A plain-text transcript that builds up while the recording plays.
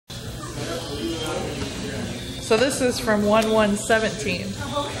So this is from 1:1:17.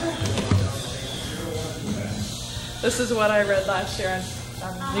 This is what I read last year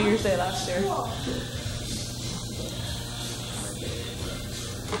on New Year's Day last year.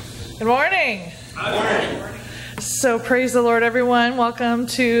 Good morning. Good morning. So praise the Lord, everyone. Welcome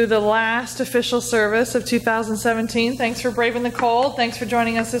to the last official service of 2017. Thanks for braving the cold. Thanks for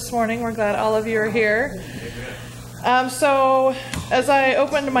joining us this morning. We're glad all of you are here. So as I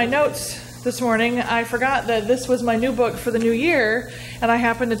opened my notes this morning, I forgot that this was my new book for the new year, and I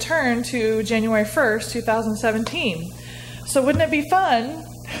happened to turn to January 1st, 2017. So wouldn't it be fun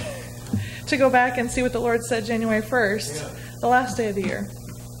to go back and see what the Lord said January 1st, the last day of the year?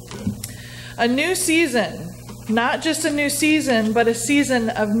 A new season. Not just a new season, but a season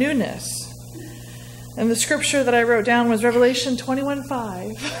of newness. And the scripture that I wrote down was Revelation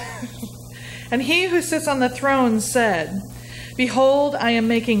 21:5. And he who sits on the throne said, "Behold, I am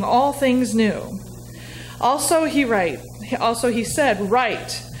making all things new." Also he said,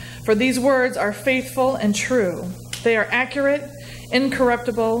 "Write, for these words are faithful and true. They are accurate,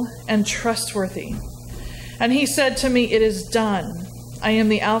 incorruptible, and trustworthy." And he said to me, "It is done. I am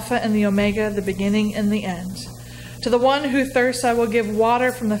the Alpha and the Omega, the beginning and the end. To the one who thirsts, I will give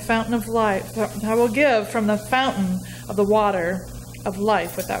water from the fountain of life. I will give from the fountain of the water of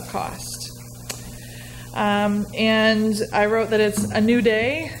life without cost." And I wrote that it's a new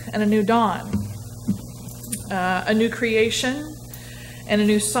day and a new dawn, a new creation and a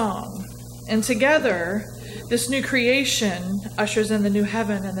new song. And together, this new creation ushers in the new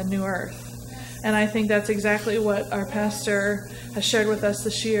heaven and the new earth. And I think that's exactly what our pastor has shared with us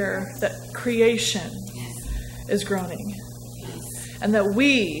this year, that creation is groaning. And that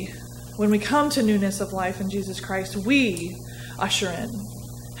we, when we come to newness of life in Jesus Christ, we usher in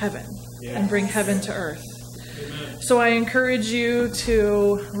heaven and bring heaven to earth. So I encourage you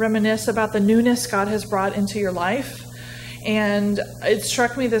to reminisce about the newness God has brought into your life. And it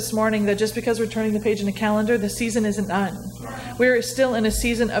struck me this morning that just because we're turning the page in the calendar, the season isn't done. We're still in a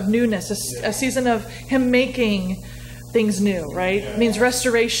season of newness, a season of Him making things new, right? It means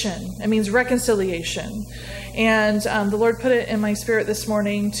restoration. It means reconciliation. And the Lord put it in my spirit this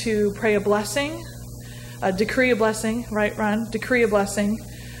morning to pray a blessing, decree a blessing, right, Ron? Decree a blessing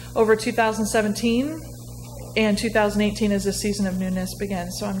over 2017, and 2018 as the season of newness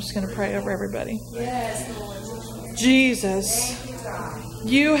begins. So I'm just going to pray over everybody. Yes, Lord. Jesus,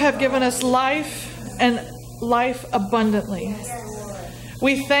 you have given us life and life abundantly.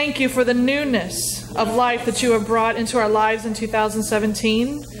 We thank you for the newness of life that you have brought into our lives in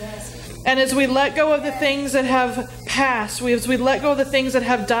 2017. And as we let go of the things that have passed, as we let go of the things that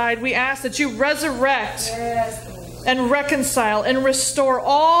have died, we ask that you resurrect and reconcile and restore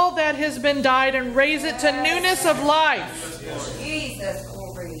all that has been died and raise it to newness of life.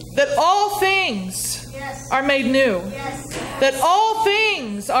 That all things are made new. That all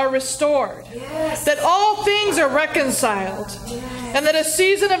things are restored. That all things are reconciled. And that a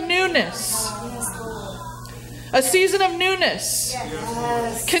season of newness,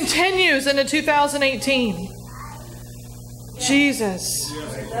 continues into 2018. Jesus,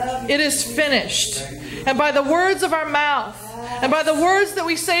 it is finished. And by the words of our mouth, and by the words that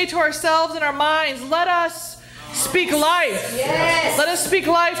we say to ourselves in our minds, let us speak life. Let us speak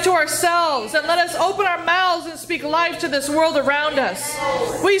life to ourselves, and let us open our mouths and speak life to this world around us.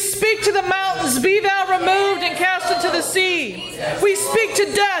 We speak to the mountains, "Be thou removed and cast into the sea." We speak to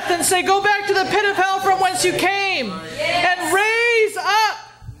death and say, "Go back to the pit of hell from whence you came," and raise up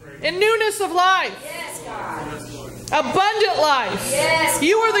in newness of life. Abundant life.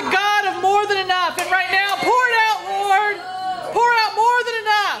 You are the God of more than enough. And right now, pour it out, Lord. Pour out more than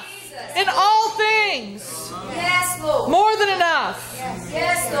enough in all things. More than enough.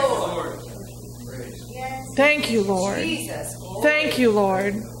 Yes, Lord. Thank you, Lord. Thank you,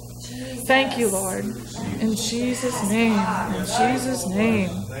 Lord. Thank you, Lord. In Jesus' name. In Jesus'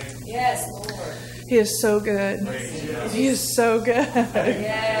 name. Yes, Lord. He is so good. He is so good.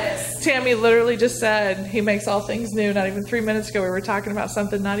 Yes. Tammy literally just said He makes all things new. Not even 3 minutes ago we were talking about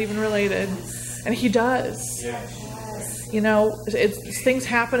something not even related. And He does. You know, things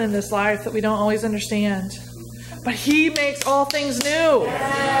happen in this life that we don't always understand. But He makes all things new.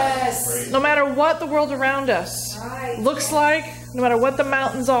 Yes. No matter what the world around us looks like, no matter what the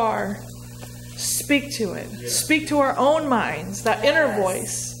mountains are, speak to it. Speak to our own minds, that inner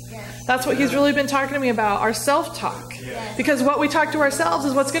voice. That's what He's really been talking to me about, our self-talk. Because what we talk to ourselves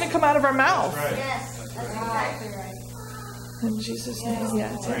is what's going to come out of our mouth. Yes, that's exactly right. In Jesus' name,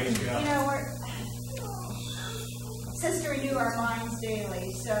 yeah. You know, it says to renew our minds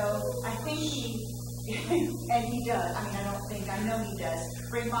daily, so I think He and He does. I mean, I don't think, I know He does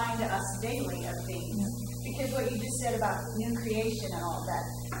remind us daily of things. because what you just said about new creation and all that,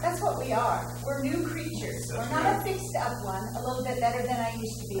 that's what we are. We're new creatures. We're not a fixed up one, a little bit better than I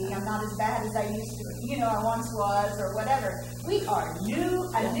used to be. I'm not as bad as I used to be, I once was, or whatever. We are a new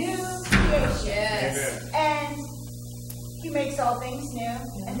creation. Yes. And He makes all things new.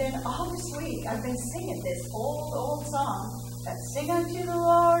 And then all this week, I've been singing this old song, that sing unto the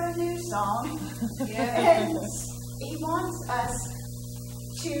Lord a new song. And He wants us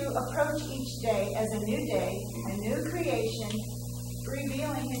to approach each day as a new creation,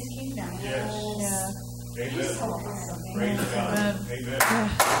 revealing His kingdom. Yes. Yeah. Amen. He's so awesome. Praise God. Amen.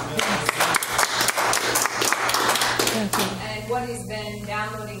 And what He's been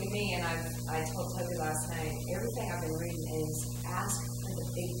downloading to me, and I told Toby last night, everything I've been reading is ask for the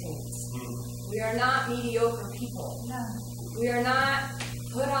big things. We are not mediocre people. No. We are not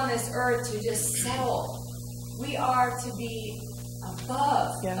put on this earth to just settle. We are to be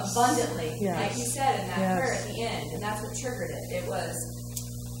above, abundantly, like you said in that prayer at the end, and that's what triggered it. It was,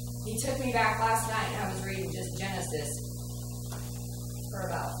 He took me back last night, and I was reading just Genesis for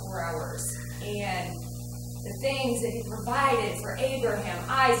about 4 hours, and the things that He provided for Abraham,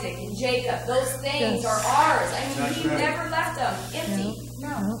 Isaac, and Jacob, those things are ours. I mean, He never left them empty.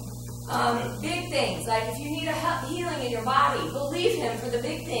 No. Big things, like if you need a healing in your body, believe Him for the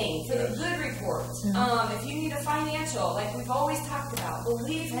big thing, for the good report. If you need a financial, like we've always talked about,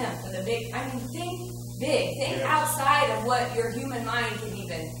 believe Him for the big. I mean, think big. Think outside of what your human mind can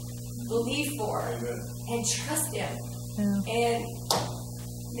even believe for. And trust Him. And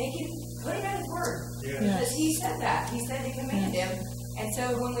put Him in His Word. Because He said that. He said to command Him. And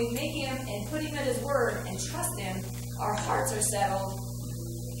so when we make Him and put Him in His Word and trust Him, our hearts are settled.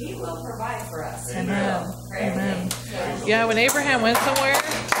 He will provide for us. Amen. For everything. So. Yeah, when Abraham went somewhere,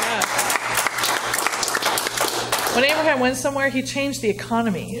 when Abraham went somewhere, he changed the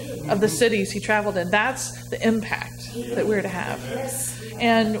economy of the cities he traveled in. That's the impact that we're to have.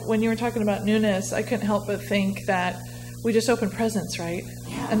 And when you were talking about newness, I couldn't help but think that we just open presents, right?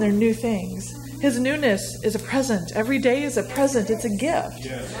 And they're new things. His newness is a present. Every day is a present. It's a gift.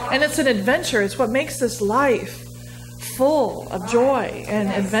 And it's an adventure. It's what makes this life full of joy and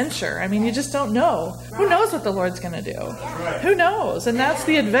adventure. I mean, you just don't know. Who knows what the Lord's going to do? Who knows? And that's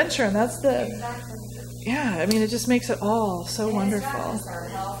the adventure, and that's the, I mean, it just makes it all so wonderful.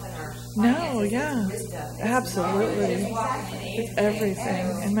 No, absolutely. It's everything.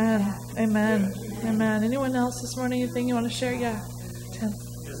 Amen. Amen. Amen. Anyone else this morning, anything you want to share? Yeah. Tim.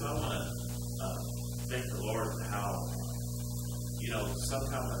 Because I want to thank the Lord for how,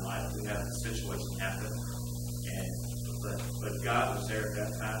 sometime in life we have a situation happen. But God was there at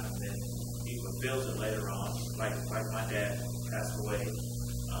that time, and then He fulfills it later on. Like my dad passed away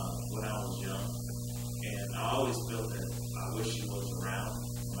when I was young, and I always felt that I wish he was around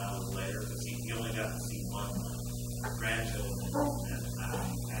when I was later, because he only got to see one grandchildren at the time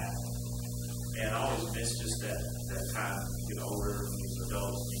he passed. And I always miss just that time you get older, and these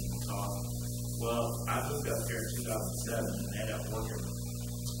adults, and you talk. Well, I moved up here in 2007 and ended up working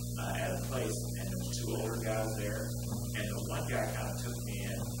at a place, and there was 2 older guys there. And the one guy kind of took me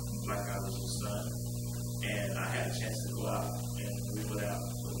in like I was his son. And I had a chance to go out, and we went out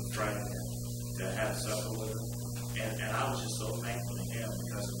with a Friday to have supper with him. And I was just so thankful to him,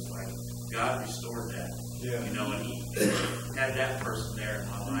 because it was like God restored that. And He had that person there in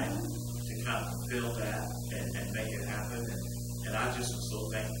my life to kind of fulfill that and make it happen. And I just was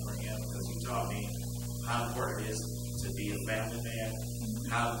so thankful for him, because he taught me how important it is to be a family man,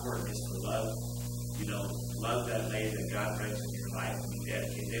 how important it is to love. Love that lady that God brings into your life and be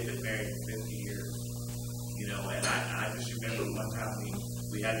dedicated. They've been married for 50 years. And I just remember one time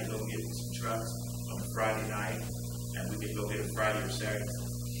we had to go get some trucks on a Friday night, and we could go get a Friday or Saturday.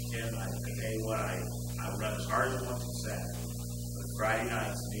 And I tell you what, I run as hard as I want to Saturday. But Friday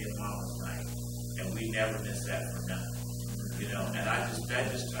night's me and Mama's night, and we never miss that for nothing. And that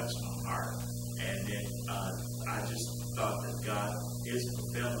just touched my heart. And then I just thought that God is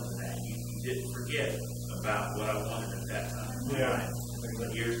fulfilling that. You didn't forget about what I wanted at that time. But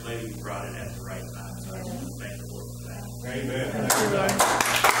years later, you brought it at the right time. So I just thank the Lord for that. Amen. Thank you, Lord.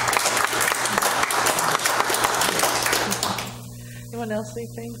 Anyone else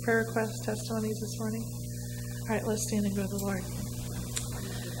anything? Prayer requests, testimonies this morning? All right, let's stand and go to the Lord.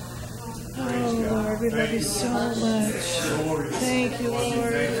 Oh, Lord, we love you so much. Thank you, Lord.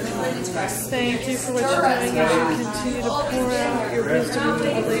 Thank you for what you're doing as you continue to pour out your wisdom and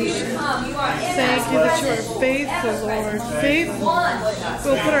revelation. Thank you that you are faithful, Lord. Faithful.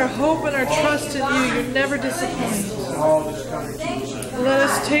 We'll put our hope and our trust in you. You never disappoint. Let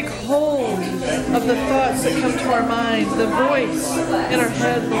us take hold of the thoughts that come to our mind, the voice in our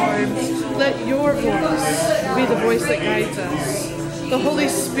head, Lord. Let your voice be the voice that guides us. The Holy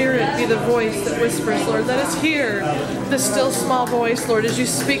Spirit be the voice that whispers, Lord. Let us hear the still small voice, Lord, as you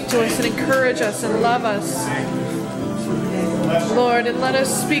speak to us and encourage us and love us. Lord, and let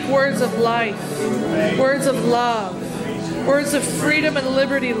us speak words of life, words of love, words of freedom and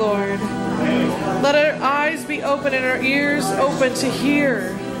liberty, Lord. Let our eyes be open and our ears open to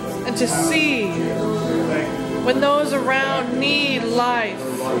hear and to see when those around need life,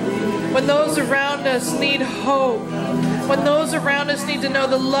 when those around us need hope, when those around us need to know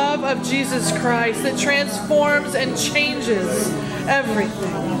the love of Jesus Christ that transforms and changes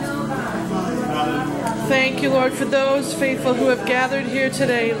everything. Thank you, Lord, for those faithful who have gathered here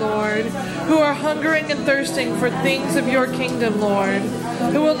today, Lord, who are hungering and thirsting for things of your kingdom, Lord,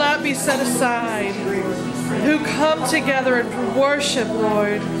 who will not be set aside, who come together and worship,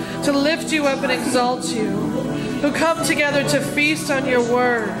 Lord, to lift you up and exalt you, who come together to feast on your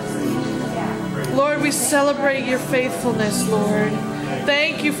word. Lord, we celebrate your faithfulness, Lord.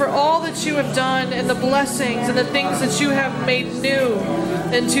 Thank you for all that you have done and the blessings and the things that you have made new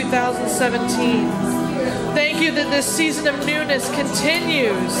in 2017. Thank you that this season of newness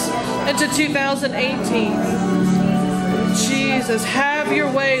continues into 2018. Jesus, have your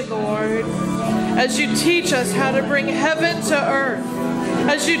way, Lord, as you teach us how to bring heaven to earth,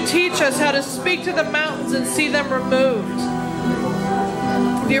 as you teach us how to speak to the mountains and see them removed.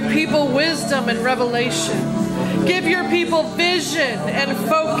 Give your people wisdom and revelation. Give your people vision and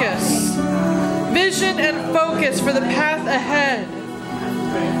focus. Vision and focus for the path ahead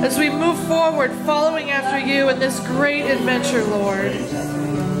as we move forward following after you in this great adventure, Lord.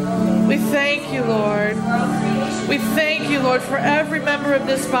 We thank you, Lord. We thank you, Lord, for every member of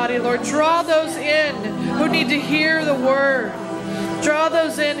this body, Lord. Draw those in who need to hear the word. Draw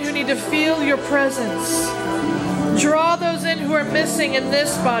those in who need to feel your presence. Draw those in who are missing in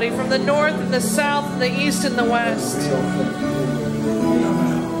this body from the north and the south and the east and the west.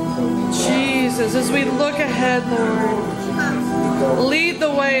 Jesus, as we look ahead, Lord, lead the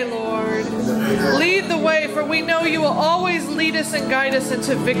way, Lord. Lead the way, for we know you will always lead us and guide us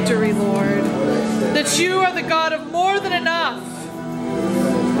into victory, Lord. That you are the God of more than enough.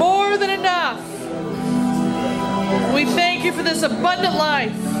 More than enough. We thank you for this abundant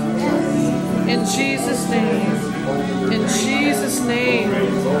life. In Jesus' name. In Jesus' name.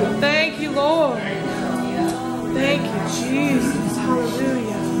 Thank you, Lord. Thank you, Jesus.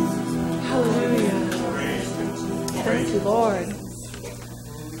 Hallelujah. Hallelujah. Thank you, Lord.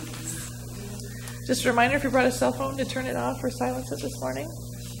 Just a reminder, if you brought a cell phone, to turn it off or silence it this morning.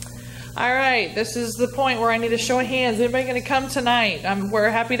 All right, this is the point where I need a show of hands. Anybody going to come tonight? We're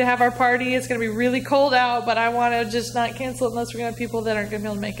happy to have our party. It's going to be really cold out, but I want to just not cancel it unless we're going to have people that aren't going to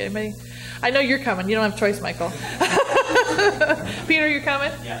be able to make it. Anybody? I know you're coming. You don't have a choice, Michael. Peter, you're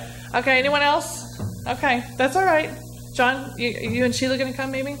coming? Yeah. Okay, anyone else? Okay, that's all right. John, you and Sheila going to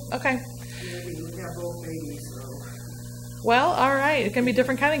come maybe? Okay. Well, all right. It's going to be a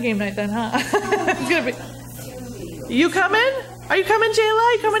different kind of game night then, huh? It's going to be. You coming? Are you coming,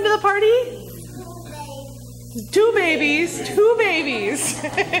 Jayla? You coming to the party? Two babies. Two babies.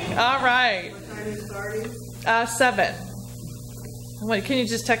 All right. 7. What, can you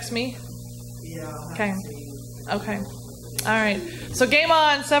just text me? Yeah. Okay. Okay. All right. So game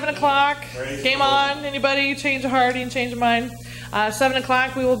on, 7 o'clock. Game on. Anybody change a heart and change a mind? 7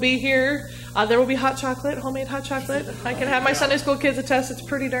 o'clock, we will be here. There will be hot chocolate, homemade hot chocolate. I can have my Sunday school kids attest it's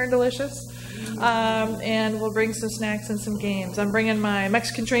pretty darn delicious. And we'll bring some snacks and some games. I'm bringing my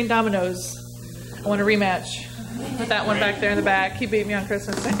Mexican trained dominoes. I want a rematch. Put that one back there in the back. He beat me on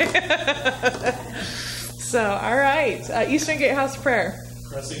Christmas Day. So, all right. Eastern Gate House Prayer.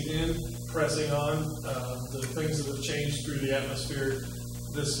 Pressing in, pressing on. The things that have changed through the atmosphere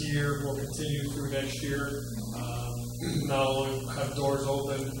this year will continue through next year. Not only have doors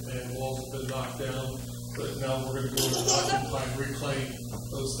open and walls have been knocked down, but now we're going to go and occupy and reclaim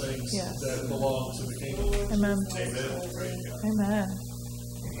those things that belong to the kingdom. Amen. Amen. Amen.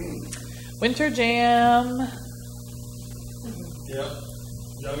 Winter Jam. Yep.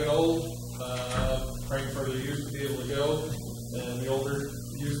 Young and old, praying for the youth to be able to go, and the older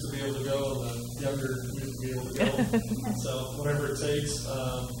youth to be able to go, and the younger youth to be able to go. So whatever it takes,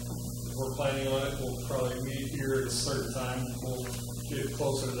 we're planning on it. We'll probably meet here at a certain time. We'll get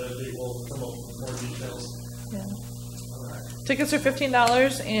closer to that date. We'll come up with more details. Yeah. All right. Tickets are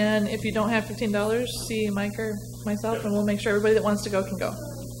 $15, and if you don't have $15, see Mike or myself, and we'll make sure everybody that wants to go can go.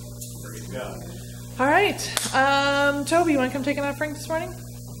 Yeah. All right. Toby, you want to come take an offering this morning?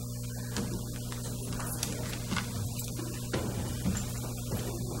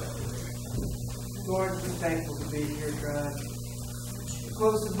 thankful to be here, God.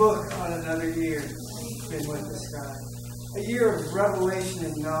 Close the book on another year. You've been with us, God. A year of revelation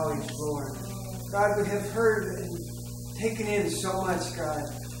and knowledge, Lord. God, we have heard and taken in so much, God.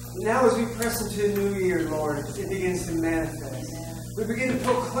 Now as we press into a new year, Lord, it begins to manifest. We begin to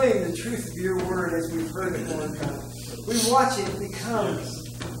proclaim the truth of your word as we've heard it, Lord God. We watch it become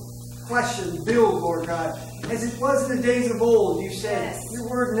flesh and build, Lord God. As it was in the days of old, you said, your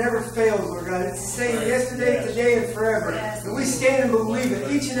word never fails, Lord God. It's the same yesterday, today, and forever. And we stand and believe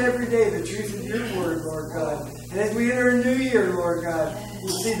it each and every day, the truth of your word, Lord God. And as we enter a new year, Lord God,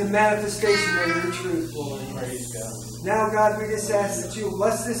 we'll see the manifestation of your truth, Lord. Praise God. Now, God, we just ask that you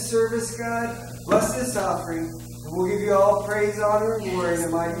bless this service, God. Bless this offering. And we'll give you all praise, honor, and glory in the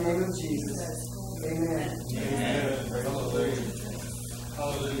mighty name of Jesus. Amen. Amen. Hallelujah.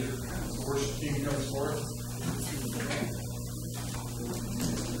 Hallelujah. The worship team comes forth.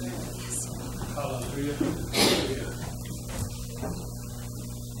 Hallelujah. Hallelujah.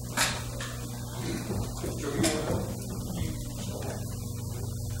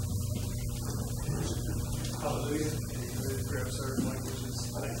 Hallelujah. Grab certain languages.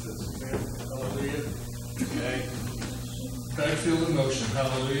 Hallelujah. Okay. Backfield in motion.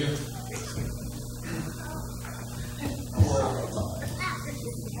 Hallelujah.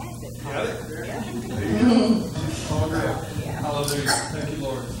 Got it? All right. Hallelujah. Thank you,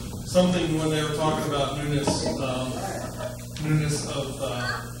 Lord. Something when they were talking about newness of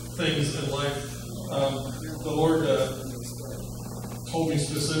things in life, the Lord told me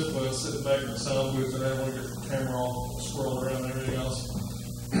specifically, I was sitting back in the sound booth and I had to get the camera all swirled around and everything else.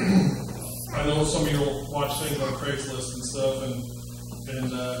 I know some of you will watch things on Craigslist and stuff, and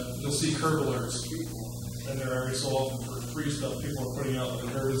you'll see curb alerts, and they're every so often for free stuff people are putting out the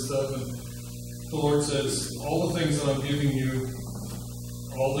curb and stuff, and the Lord says, all the things that I'm giving you,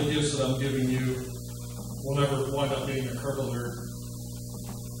 all the gifts that I'm giving you, will never wind up being a curb alert.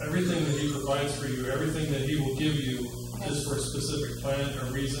 Everything that He provides for you, everything that He will give you is for a specific plan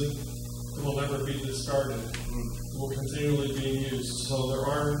or reason. It will never be discarded. It will continually be used. So there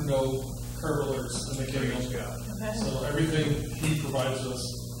are no curb alerts in the kingdom of God. So everything He provides us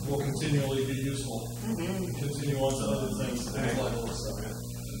will continually be useful. Continue on to other things in His life.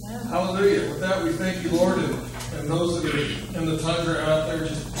 Hallelujah. With that, we thank you, Lord, and those that are in the tundra out there,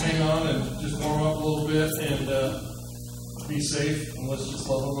 just hang on and just warm up a little bit and be safe, and let's just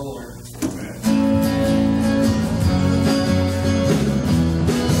love on the Lord. Amen.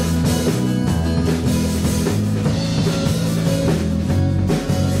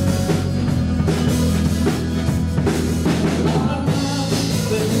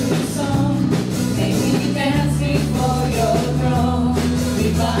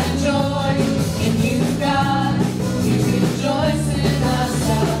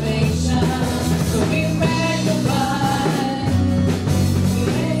 Salvation. So we magnify, we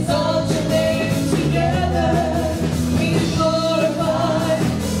exalt your name.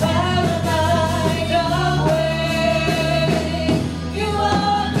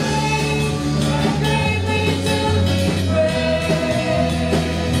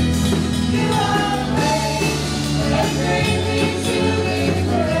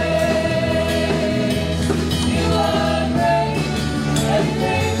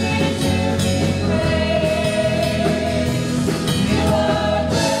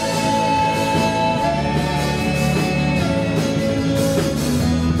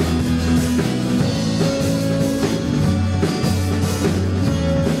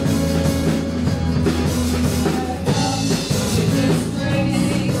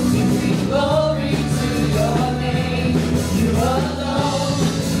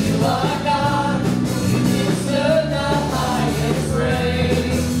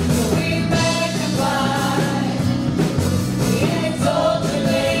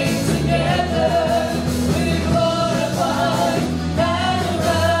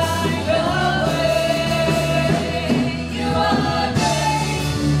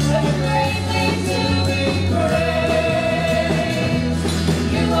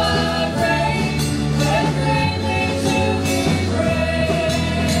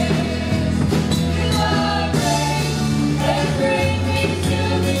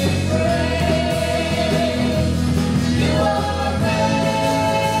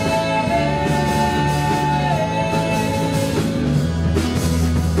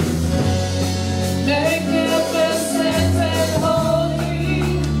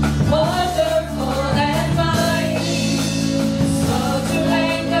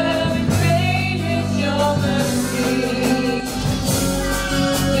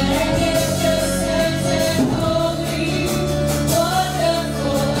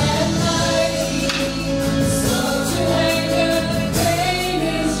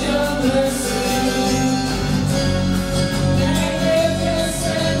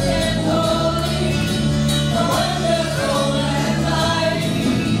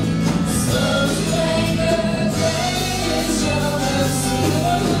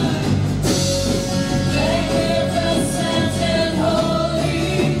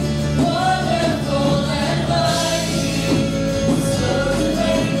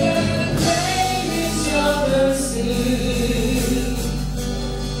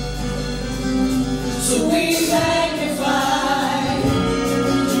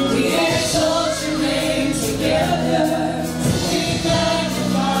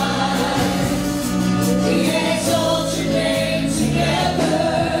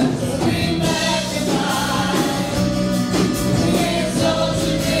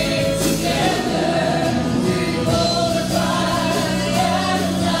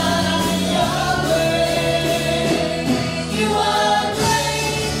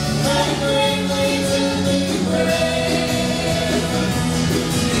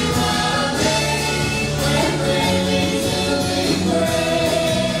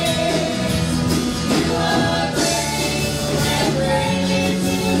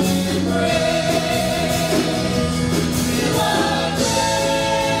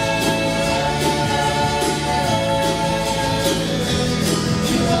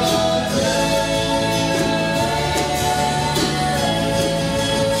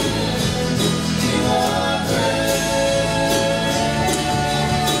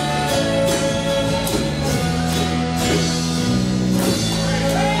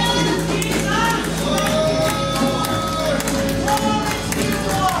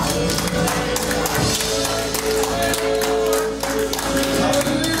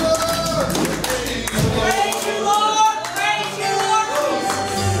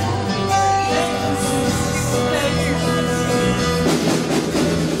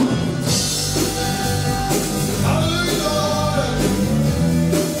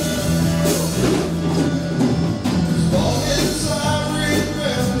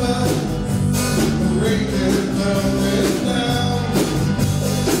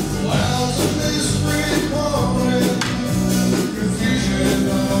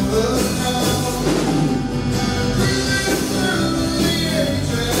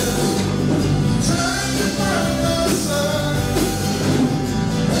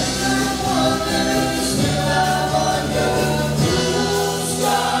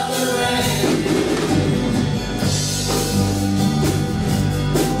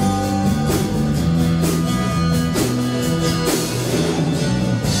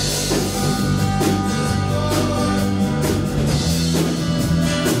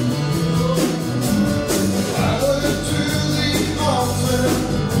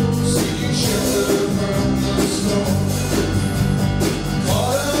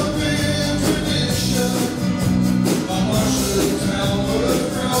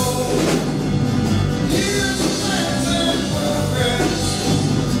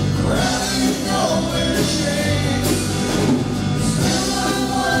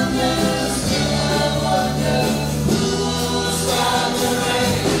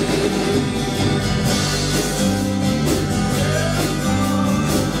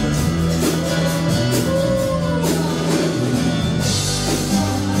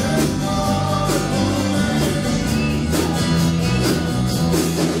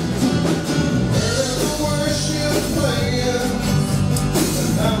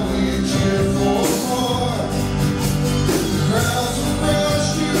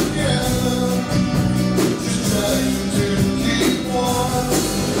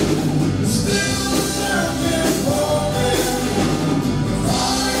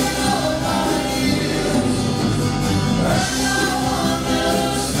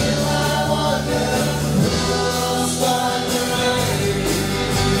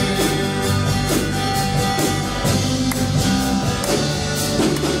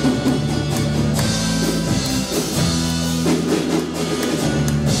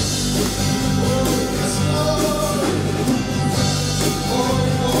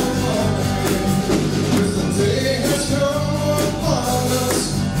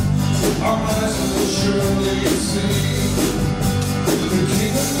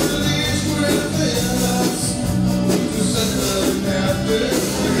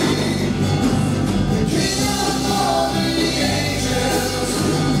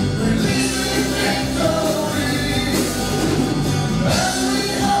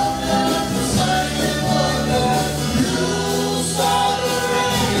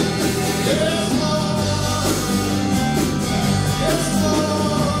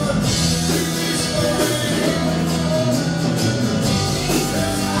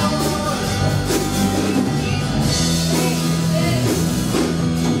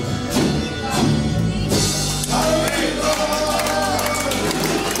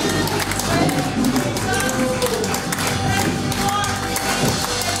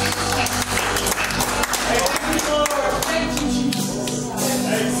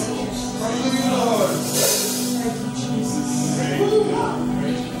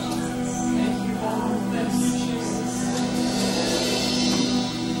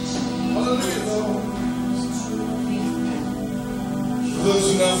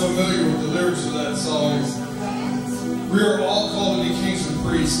 familiar with the lyrics of that song, we are all called to be kings and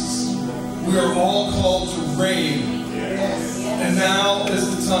priests. We are all called to reign. And now is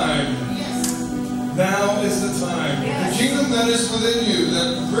the time. Now is the time. The kingdom that is within you,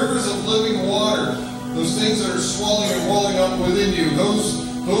 that rivers of living water, those things that are swelling and welling up within you, those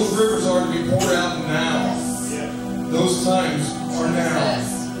rivers are to be poured out now. Those times are now.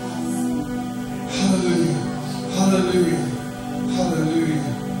 Hallelujah. Hallelujah. Hallelujah.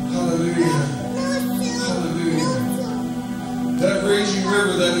 Hallelujah. Hallelujah. That raging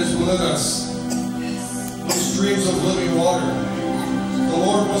river that is within us, those streams of living water, the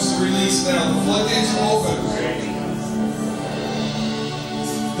Lord wants to release now. The floodgates are open.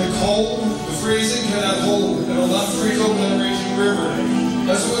 The cold, the freezing cannot hold. It will not freeze open that raging river.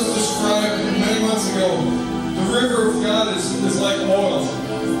 As was described many months ago, the river of God is like oil.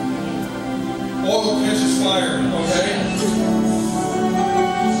 Oil catches fire, okay?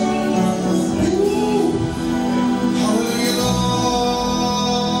 Hallelujah,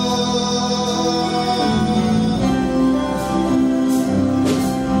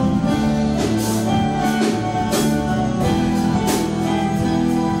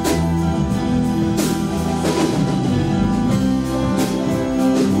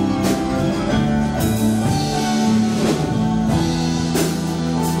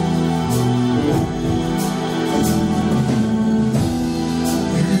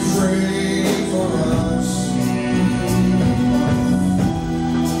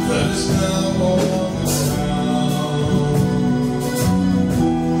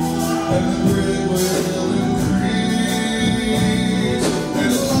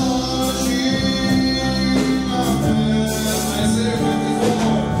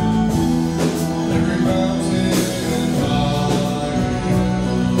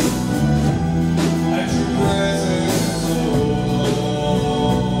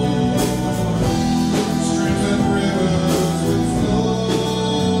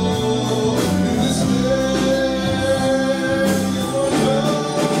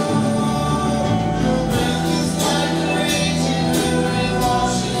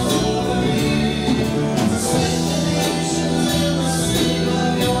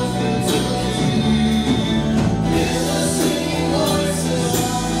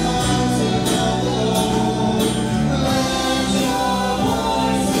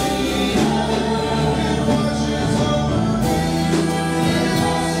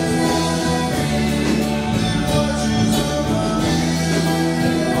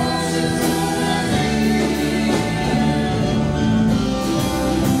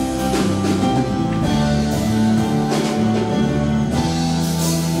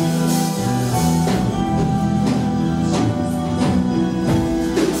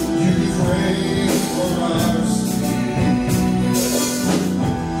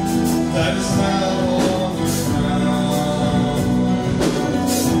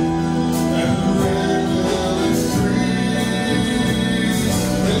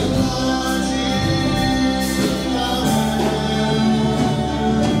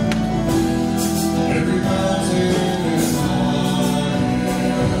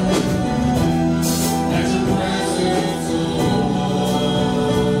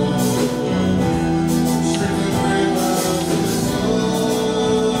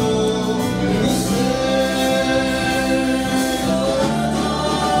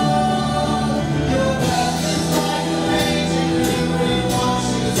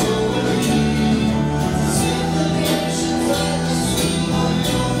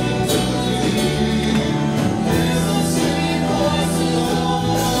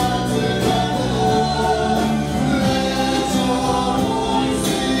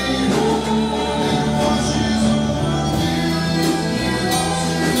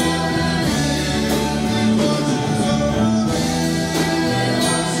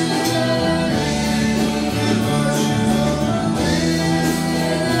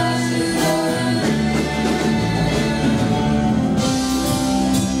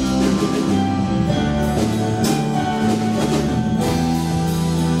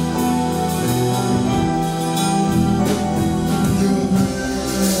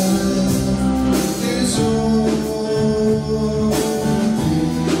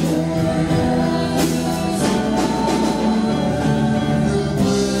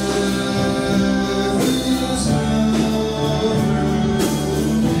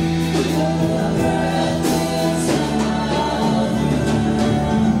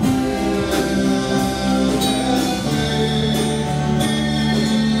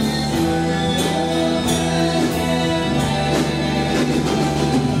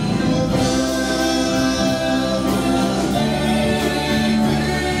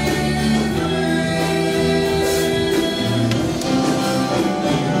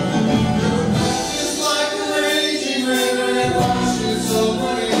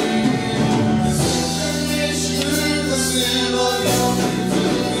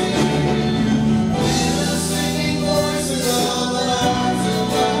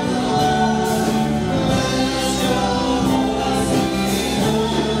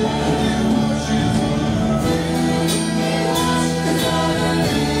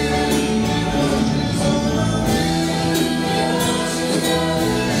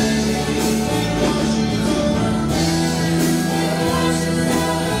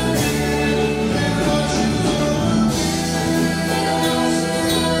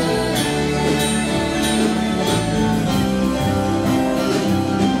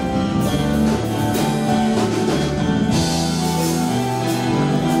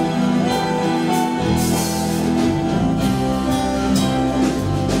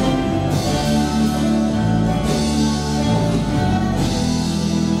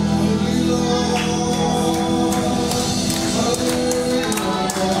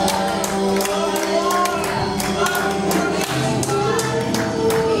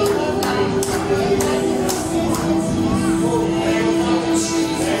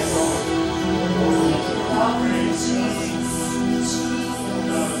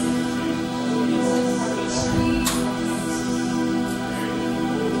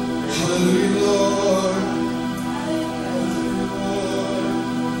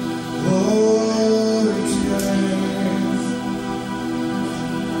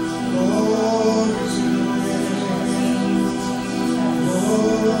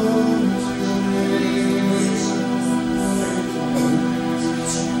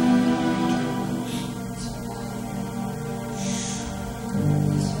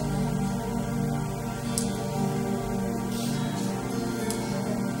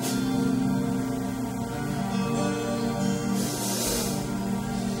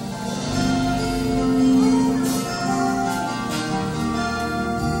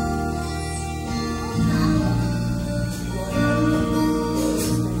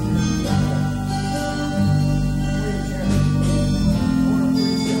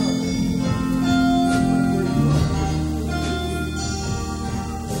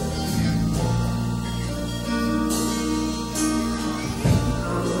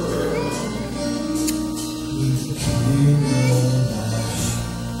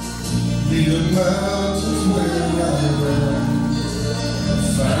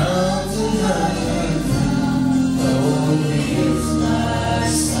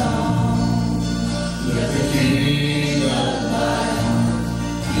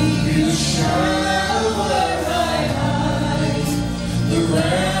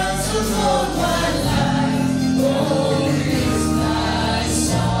 You are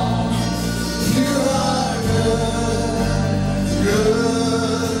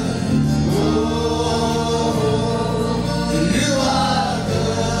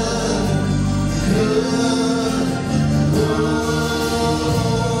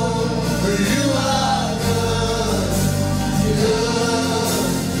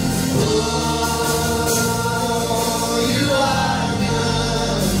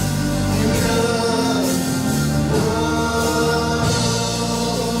good.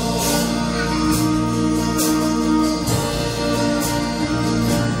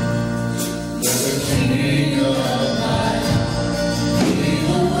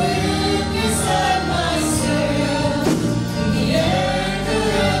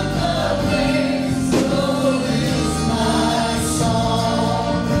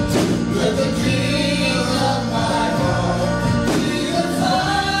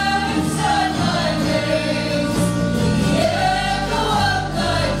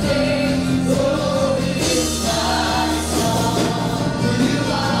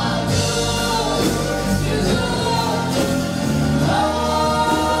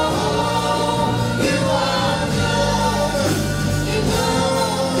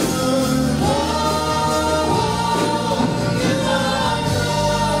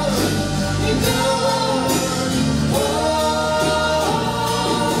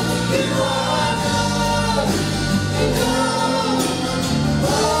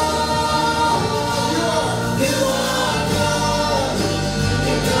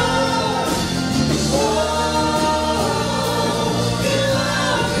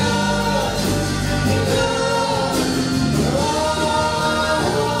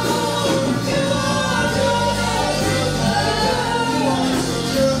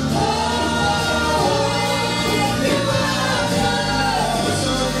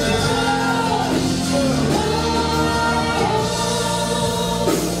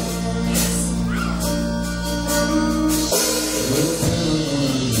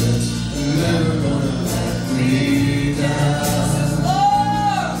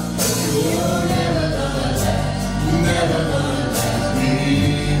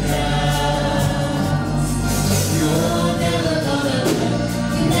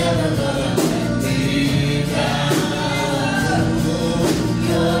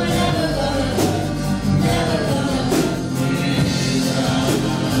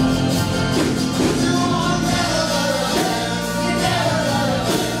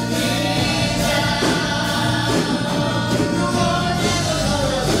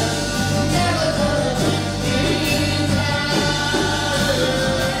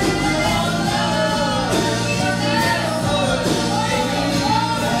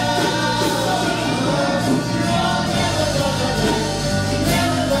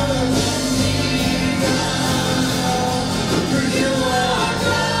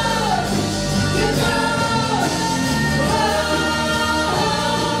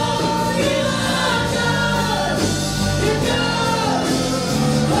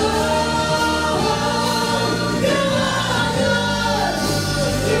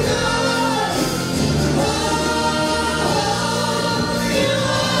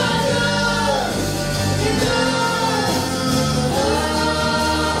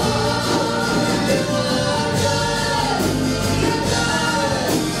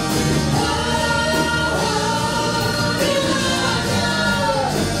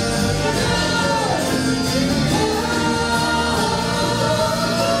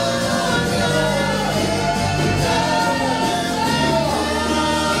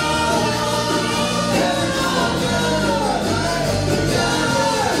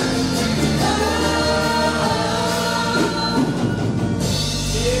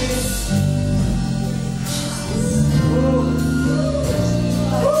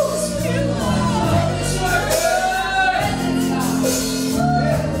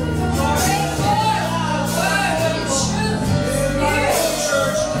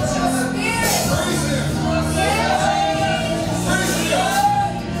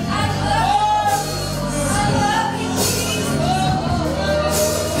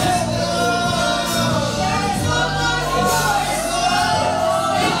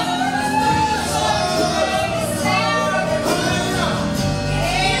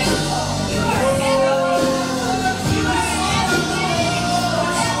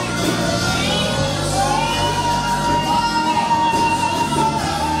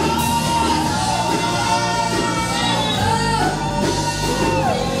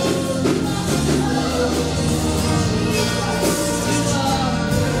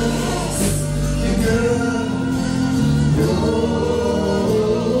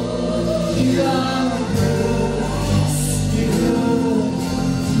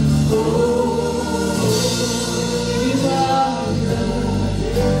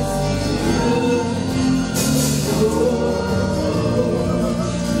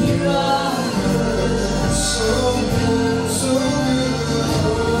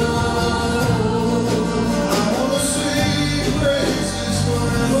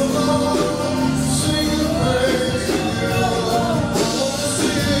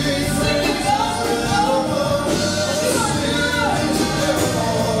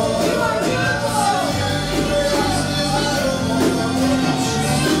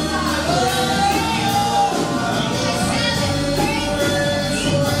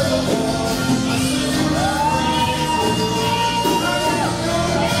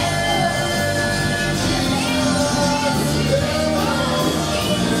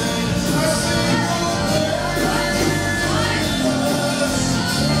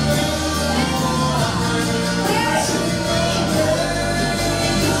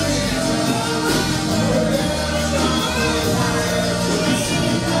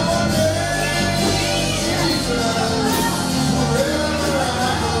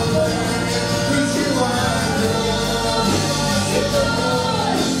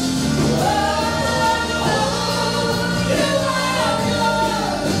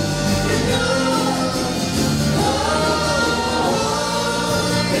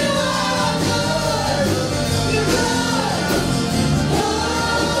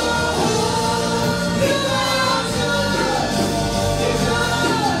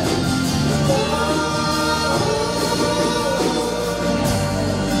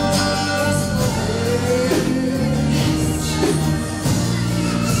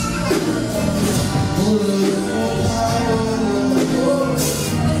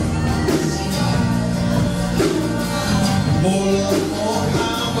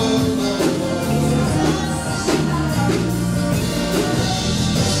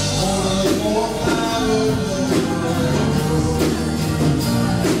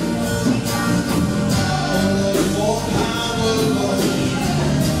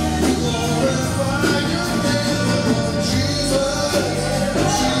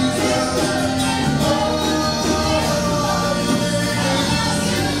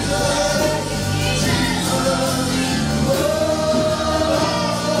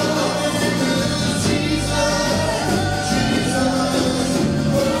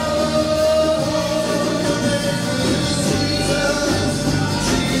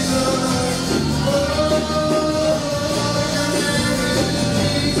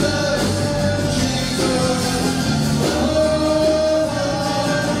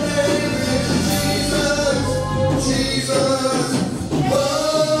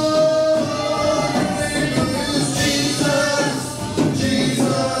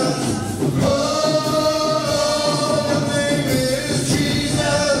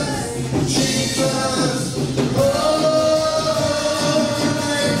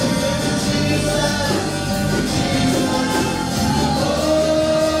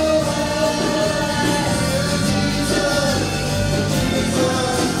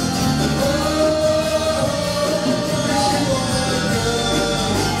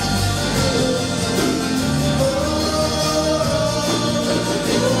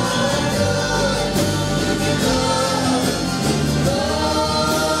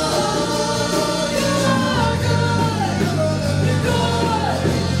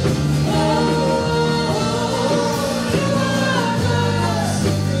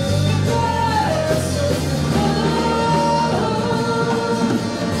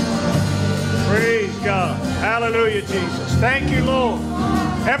 Hallelujah, Jesus. Thank you, Lord.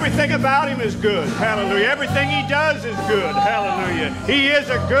 Everything about him is good. Hallelujah. Everything he does is good. Hallelujah. He is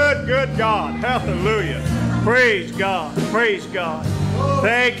a good, good God. Hallelujah. Praise God. Praise God.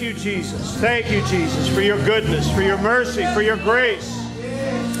 Thank you, Jesus. Thank you, Jesus, for your goodness, for your mercy, for your grace.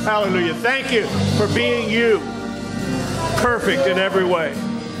 Hallelujah. Thank you for being you, perfect in every way.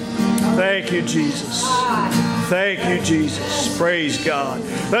 Thank you, Jesus. Thank you, Jesus. Praise God.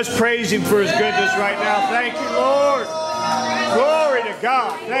 Let's praise him for his goodness right now. Thank you, Lord. Glory to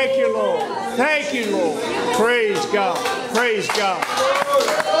God. Thank you, Lord. Thank you, Lord. Praise God. Praise God.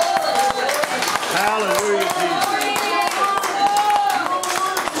 Hallelujah, Jesus.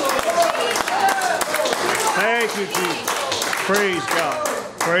 Thank you, Jesus. Praise God.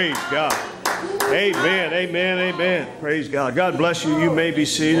 Praise God. Amen, amen, amen. Praise God. God bless you. You may be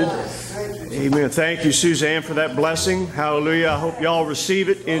seated. Amen. Thank you, Suzanne, for that blessing. Hallelujah. I hope y'all receive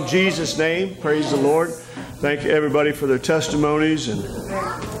it in Jesus' name. Praise the Lord. Thank you, everybody, for their testimonies. And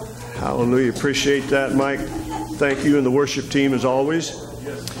hallelujah. Appreciate that, Mike. Thank you and the worship team as always.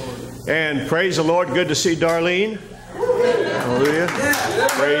 And praise the Lord. Good to see Darlene. Hallelujah.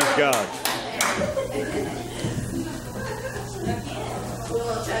 Praise God.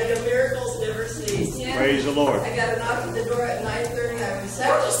 Miracles never cease. Yeah. Praise the Lord. I got a knock at the door at 9:30. I was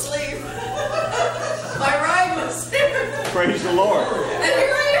sound asleep. My ride was here. Praise the Lord. And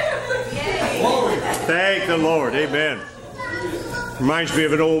here I am. Yay. Thank the Lord. Amen. Reminds me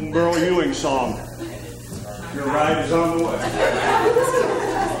of an old Merle Ewing song. Your ride is on the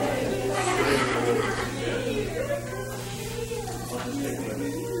way.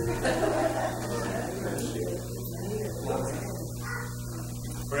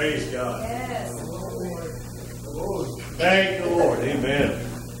 Amen.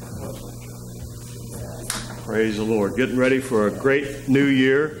 Praise the Lord. Getting ready for a great new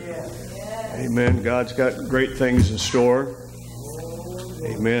year. Amen. God's got great things in store.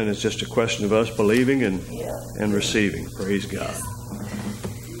 Amen. It's just a question of us believing and receiving. Praise God.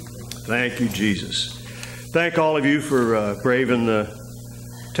 Thank you, Jesus. Thank all of you for braving the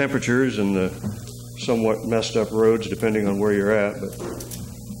temperatures and the somewhat messed up roads, depending on where you're at, but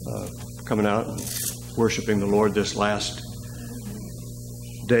coming out and worshiping the Lord this last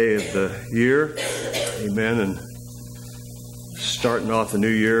day of the year. Amen. And starting off the new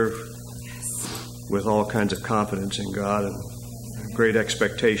year with all kinds of confidence in God and great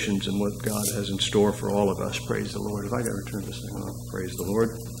expectations in what God has in store for all of us. Praise the Lord. If I got to turn this thing on, praise the Lord.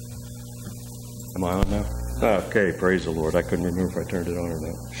 Am I on now? Okay, praise the Lord. I couldn't remember if I turned it on or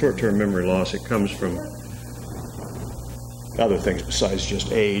not. Short-term memory loss, it comes from other things besides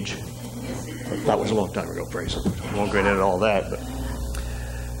just age. But that was a long time ago, praise the Lord. I won't get into all that, but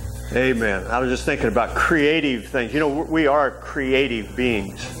amen. I was just thinking about creative things. You know, we are creative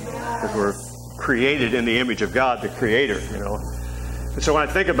beings because we're created in the image of God, the Creator, you know. And so when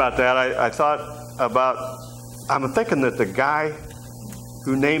I think about that, I'm thinking that the guy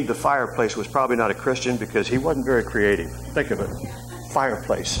who named the fireplace was probably not a Christian because he wasn't very creative. Think of it.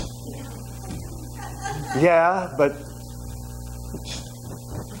 Fireplace. Yeah, but,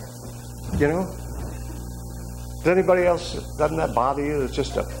 you know, does anybody else, doesn't that bother you? It's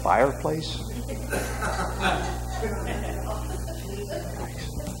just a fireplace?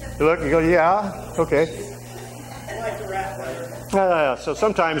 You look, you go, yeah, okay. So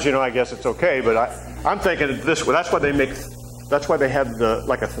sometimes, you know, I guess it's okay, but I'm thinking this way. That's why they have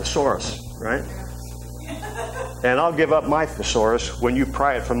like a thesaurus, right? And I'll give up my thesaurus when you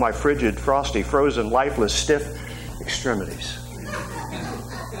pry it from my frigid, frosty, frozen, lifeless, stiff extremities.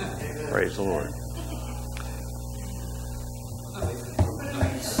 Praise the Lord.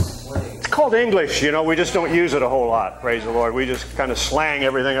 It's called English, you know. We just don't use it a whole lot. Praise the Lord. We just kind of slang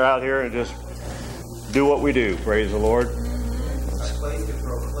everything out here and just do what we do. Praise the Lord.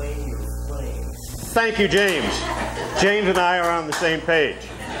 Thank you, James. James and I are on the same page.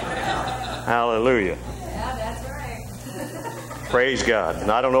 Hallelujah. Yeah, that's right. Praise God. And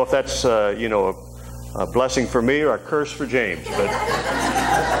I don't know if that's, a blessing for me or a curse for James, but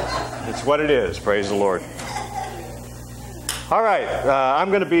it's what it is. Praise the Lord. All right. I'm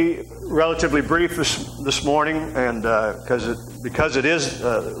going to be relatively brief this morning, and because it is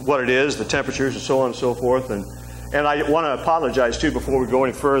what it is, the temperatures and so on and so forth. And I want to apologize, too, before we go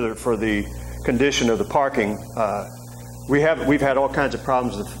any further for the condition of the parking. We've had all kinds of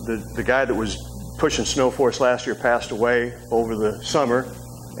problems. The guy that was pushing snow for us last year passed away over the summer,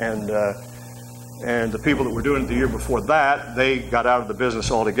 and the people that were doing it the year before that, they got out of the business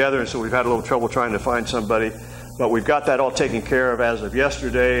altogether, and so we've had a little trouble trying to find somebody. But we've got that all taken care of as of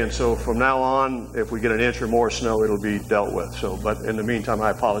yesterday, and so from now on, if we get an inch or more snow, it'll be dealt with. But in the meantime, I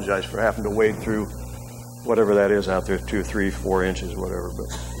apologize for having to wade through whatever that is out there, 2, 3, 4 inches, whatever. But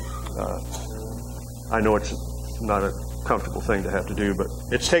I know it's not a comfortable thing to have to do, but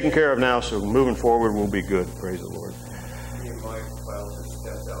it's taken care of now, so moving forward we'll be good. Praise the Lord.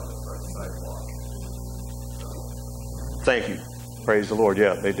 Thank you. Praise the Lord.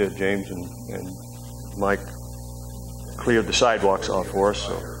 Yeah, they did. James and Mike cleared the sidewalks off for us,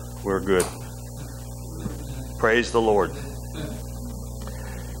 so we're good. Praise the Lord.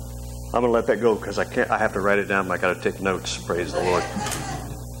 I'm going to let that go because I have to write it down. I got to take notes. Praise the Lord.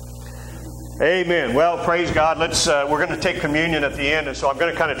 Amen. Well, praise God. We're going to take communion at the end, and so I'm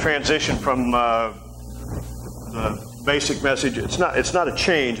going to kind of transition from the basic message. It's not a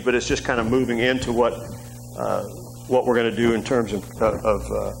change, but it's just kind of moving into what we're going to do in terms of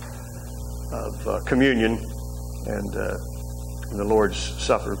communion and the Lord's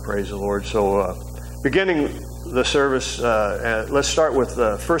Supper. Praise the Lord. So, beginning the service, let's start with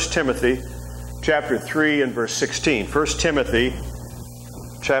 1 Timothy, chapter 3 and verse 16. 1 Timothy.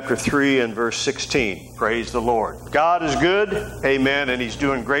 Chapter 3 and verse 16. Praise the Lord. God is good. Amen. And He's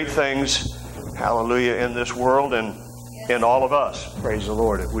doing great things. Hallelujah. In this world and in all of us. Praise the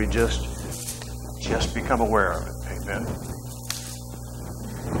Lord. If we just become aware of it. Amen.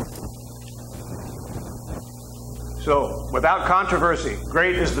 So, without controversy,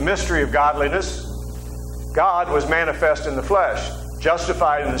 great is the mystery of godliness. God was manifest in the flesh,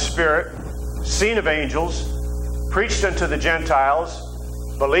 justified in the Spirit, seen of angels, preached unto the Gentiles,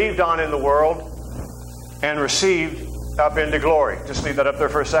 believed on in the world, and received up into glory. Just leave that up there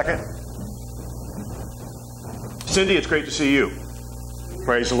for a second. Cindy, it's great to see you.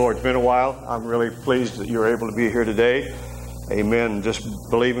 Praise the Lord. It's been a while. I'm really pleased that you're able to be here today. Amen. Just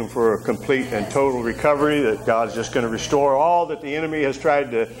believing for a complete and total recovery, that God's just going to restore all that the enemy has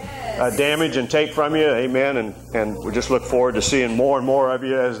tried to damage and take from you. Amen. And we just look forward to seeing more and more of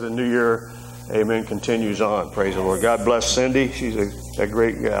you as the new year, amen, continues on. Praise the Lord. God bless Cindy. She's a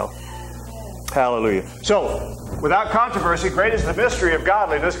great gal. Hallelujah. So, without controversy, great is the mystery of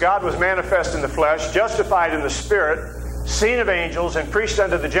godliness. God was manifest in the flesh, justified in the spirit, seen of angels, and preached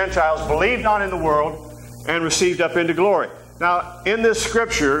unto the Gentiles, believed on in the world, and received up into glory. Now, in this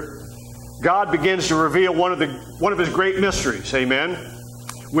scripture, God begins to reveal one of His great mysteries, amen,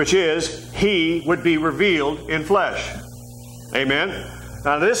 which is He would be revealed in flesh. Amen.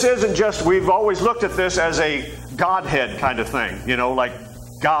 Now, this isn't just, we've always looked at this as a Godhead kind of thing, like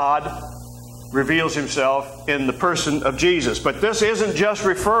God reveals Himself in the person of Jesus. But this isn't just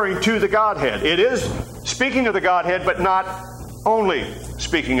referring to the Godhead. It is speaking of the Godhead, but not only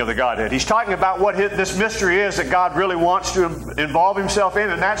speaking of the Godhead. He's talking about what this mystery is that God really wants to involve Himself in,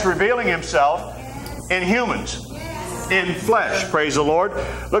 and that's revealing Himself in humans, in flesh. Praise the Lord.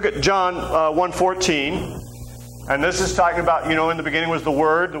 Look at John 1:14. And this is talking about, in the beginning was the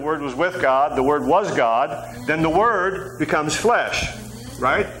Word was with God, the Word was God, then the Word becomes flesh,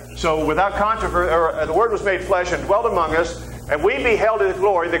 right? So without controversy, the Word was made flesh and dwelt among us, and we beheld His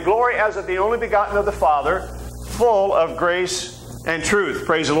glory, the glory as of the only begotten of the Father, full of grace and truth.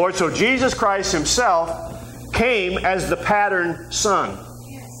 Praise the Lord. So Jesus Christ Himself came as the pattern Son,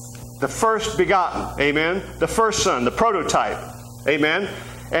 the first begotten, amen, the first Son, the prototype, amen.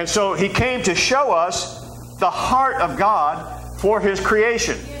 And so He came to show us the heart of God for His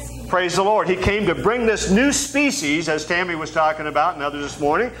creation. Praise the Lord. He came to bring this new species, as Tammy was talking about and others this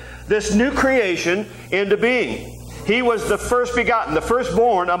morning, this new creation into being. He was the first begotten, the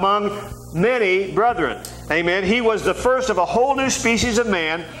firstborn among many brethren. Amen. He was the first of a whole new species of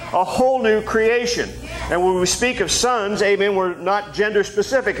man, a whole new creation. And when we speak of sons, amen, we're not gender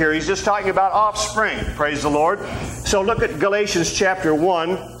specific here. He's just talking about offspring. Praise the Lord. So look at Galatians chapter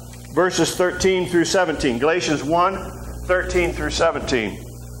 1, verses 13 through 17. Galatians 1, 13 through 17.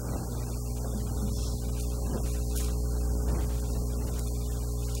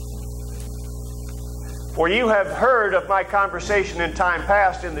 For you have heard of my conversation in time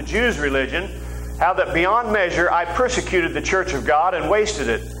past in the Jews' religion, how that beyond measure I persecuted the church of God and wasted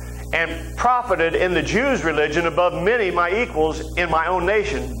it, and profited in the Jews' religion above many my equals in my own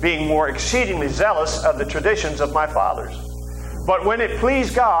nation, being more exceedingly zealous of the traditions of my fathers. But when it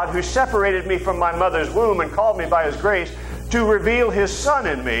pleased God, who separated me from my mother's womb and called me by His grace, to reveal His Son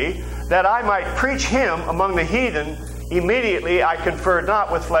in me, that I might preach Him among the heathen, immediately I conferred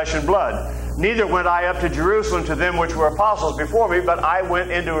not with flesh and blood. Neither went I up to Jerusalem to them which were apostles before me, but I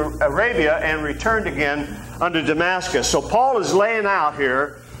went into Arabia and returned again unto Damascus. So Paul is laying out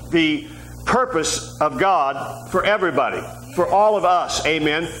here the purpose of God for everybody, for all of us,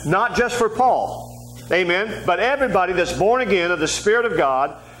 amen. Not just for Paul, amen, but everybody that's born again of the Spirit of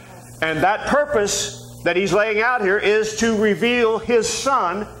God. And that purpose that he's laying out here is to reveal His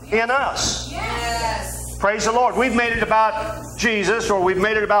Son in us. Yes. Praise the Lord. We've made it about Jesus, or we've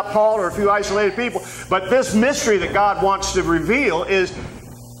made it about Paul, or a few isolated people. But this mystery that God wants to reveal is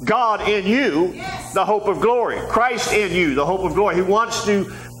God in you, the hope of glory. Christ in you, the hope of glory. He wants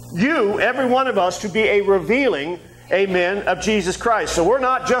every one of us, to be a revealing, amen, of Jesus Christ. So we're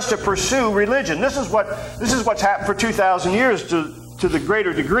not just to pursue religion. This is what's happened for 2,000 years to the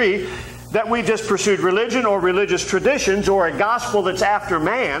greater degree, that we just pursued religion or religious traditions or a gospel that's after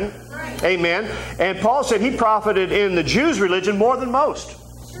man. Amen. And Paul said he profited in the Jews' religion more than most.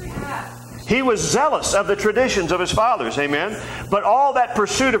 He was zealous of the traditions of his fathers. Amen. But all that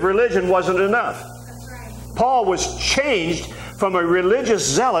pursuit of religion wasn't enough. Paul was changed from a religious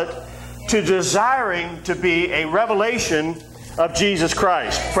zealot to desiring to be a revelation of Jesus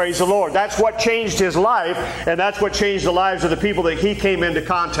Christ. Praise the Lord. That's what changed his life, and that's what changed the lives of the people that he came into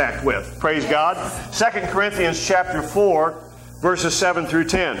contact with. Praise God. 2 Corinthians chapter 4, verses 7 through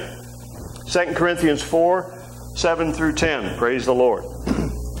 10. 2 Corinthians 4, 7 through 10. Praise the Lord.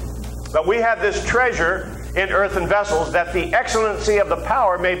 But we have this treasure in earthen vessels, that the excellency of the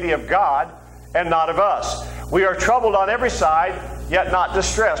power may be of God and not of us. We are troubled on every side, yet not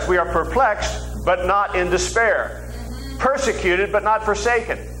distressed. We are perplexed, but not in despair. Persecuted, but not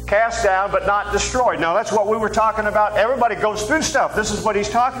forsaken. Cast down, but not destroyed. Now, that's what we were talking about. Everybody goes through stuff. This is what he's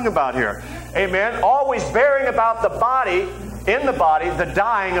talking about here. Amen. Always bearing about the body, in the body, the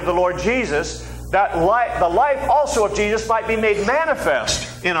dying of the Lord Jesus, that the life also of Jesus might be made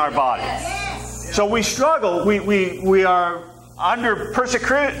manifest in our body. So we struggle. We are under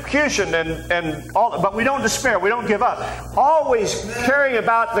persecution and all, but we don't despair. We don't give up. Always caring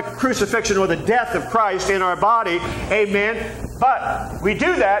about the crucifixion or the death of Christ in our body. Amen. But we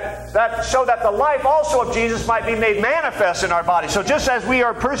do that so that the life also of Jesus might be made manifest in our body. So just as we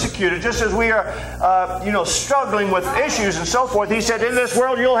are persecuted, just as we are, struggling with issues and so forth, he said, in this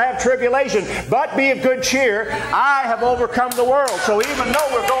world you'll have tribulation, but be of good cheer. I have overcome the world. So even though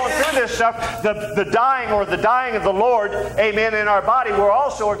we're going through this stuff, the dying of the Lord, amen, in our body, we're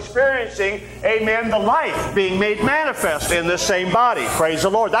also experiencing, amen, the life being made manifest in this same body. Praise the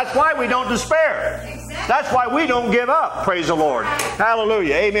Lord. That's why we don't despair. That's why we don't give up. Praise the Lord.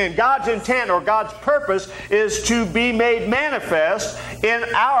 Hallelujah. Amen. God's intent or God's purpose is to be made manifest in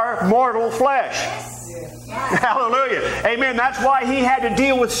our mortal flesh. Hallelujah. Amen. That's why he had to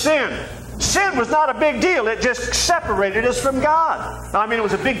deal with sin. Sin was not a big deal. It just separated us from God. Now, it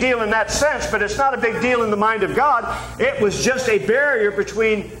was a big deal in that sense, but it's not a big deal in the mind of God. It was just a barrier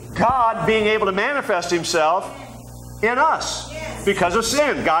between God being able to manifest himself in us because of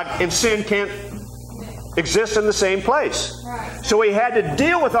sin. God and sin can't exist in the same place. So he had to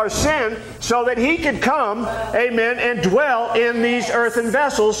deal with our sin so that he could come, amen, and dwell in these earthen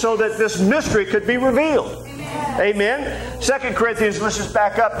vessels so that this mystery could be revealed. Amen. 2 Corinthians, let's just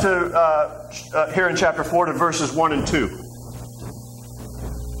back up to here in chapter 4 to verses 1 and 2.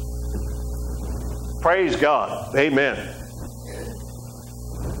 Praise God. Amen.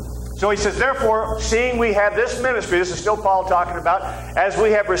 So he says, therefore, seeing we have this ministry, this is still Paul talking about, as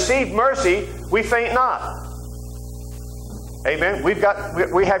we have received mercy, we faint not. Amen. We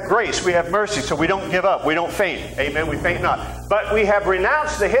have grace, we have mercy, so we don't give up, we don't faint. Amen. We faint not. But we have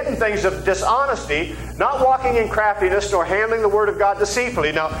renounced the hidden things of dishonesty, not walking in craftiness, nor handling the word of God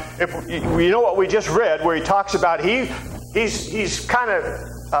deceitfully. Now, if you know what we just read, where he talks about he's kind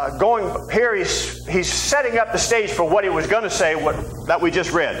of going here. He's setting up the stage for what he was going to say. That we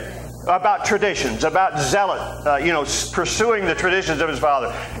just read. About traditions, about zealot, pursuing the traditions of his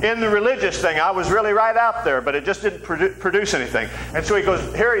father. In the religious thing, I was really right out there, but it just didn't produce anything. And so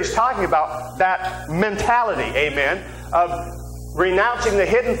he's talking about that mentality, amen, of renouncing the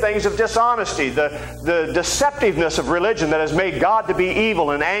hidden things of dishonesty, the deceptiveness of religion that has made God to be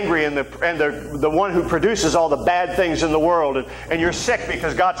evil and angry and the one who produces all the bad things in the world. And you're sick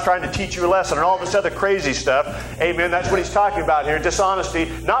because God's trying to teach you a lesson and all this other crazy stuff. Amen. That's what he's talking about here. Dishonesty,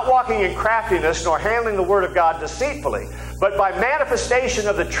 not walking in craftiness, nor handling the word of God deceitfully, but by manifestation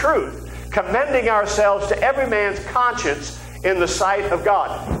of the truth, commending ourselves to every man's conscience in the sight of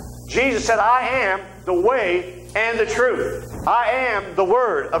God. Jesus said, I am the way and the truth. I am the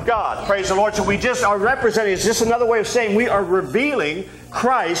Word of God. Praise the Lord. So we just are representing, it's just another way of saying we are revealing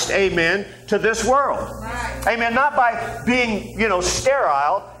Christ, amen, to this world. Right. Amen. Not by being,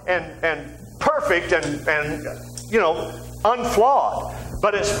 sterile and perfect and unflawed.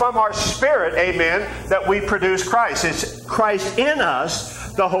 But it's from our spirit, amen, that we produce Christ. It's Christ in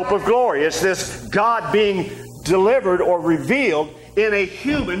us, the hope of glory. It's this God being delivered or revealed in a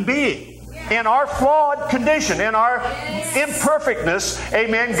human being. In our flawed condition, in our imperfectness,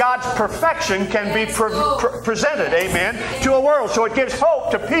 amen, God's perfection can be presented, amen, to a world. So it gives hope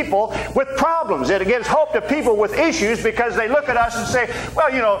to people with problems. It gives hope to people with issues because they look at us and say,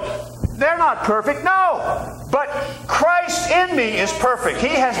 well, they're not perfect. No. But Christ in me is perfect. He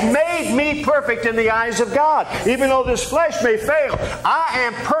has made me perfect in the eyes of God. Even though this flesh may fail, I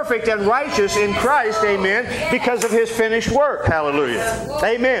am perfect and righteous in Christ, amen, because of His finished work. Hallelujah.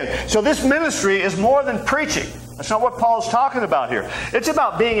 Amen. So this ministry is more than preaching. That's not what Paul's talking about here. It's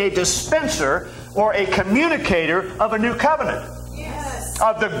about being a dispenser or a communicator of a new covenant.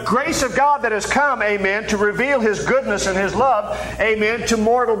 Of the grace of God that has come, amen, to reveal His goodness and His love, amen, to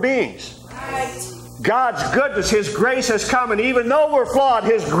mortal beings. Right. God's goodness, His grace has come, and even though we're flawed,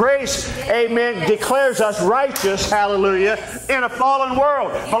 His grace, amen, declares us righteous, hallelujah, in a fallen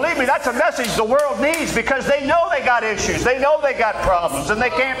world. Believe me, that's a message the world needs because they know they got issues, they know they got problems, and they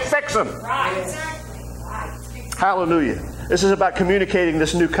can't fix them. Right. Hallelujah. This is about communicating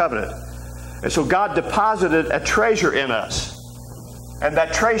this new covenant. And so God deposited a treasure in us. And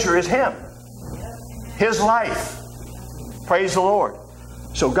that treasure is Him. His life. Praise the Lord.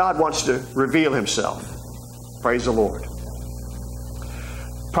 So God wants to reveal Himself. Praise the Lord.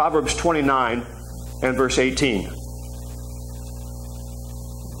 Proverbs 29 and verse 18.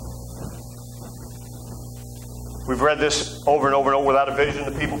 We've read this over and over and over. Without a vision,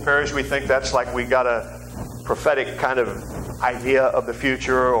 the people perish. We think that's like we got a prophetic kind of idea of the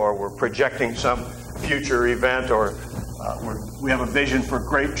future, or we're projecting some future event, or we have a vision for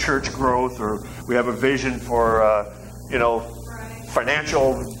great church growth, or we have a vision for,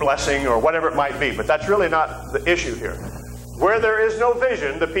 financial blessing, or whatever it might be. But that's really not the issue here. Where there is no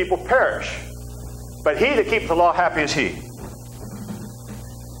vision, the people perish. But he that keeps the law, happy is he.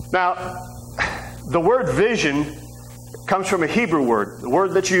 Now, the word vision comes from a Hebrew word. The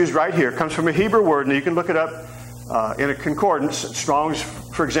word that's used right here comes from a Hebrew word, and you can look it up in a concordance. Strong's,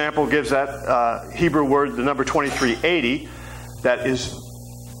 for example, gives that Hebrew word the number 2380. That is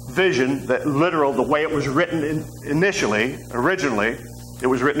vision, that literal, the way it was written originally, it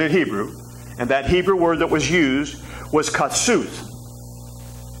was written in Hebrew. And that Hebrew word that was used was katsuth.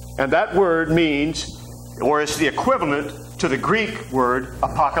 And that word means, or it's the equivalent to the Greek word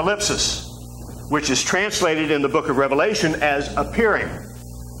apocalypsis, which is translated in the book of Revelation as appearing.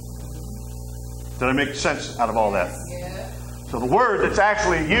 Did I make sense out of all that? So the word that's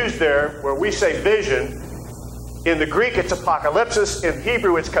actually used there, where we say vision, in the Greek it's apocalypsis, in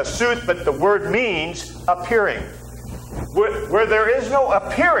Hebrew it's katsuth, but the word means appearing. Where there is no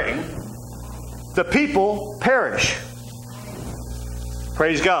appearing, the people perish.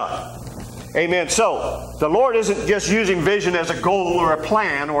 Praise God. Amen. So, the Lord isn't just using vision as a goal or a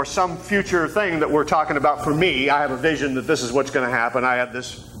plan or some future thing that we're talking about for me. I have a vision that this is what's going to happen. I have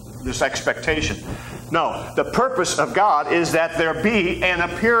this expectation. No, the purpose of God is that there be an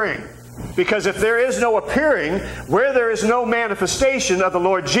appearing. Because if there is no appearing, where there is no manifestation of the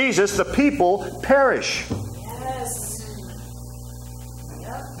Lord Jesus, the people perish.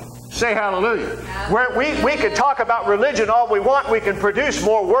 Say hallelujah. Where we can talk about religion all we want. We can produce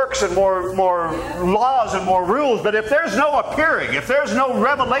more works and more laws and more rules. But if there's no appearing, if there's no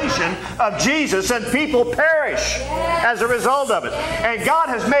revelation of Jesus, then people perish as a result of it. And God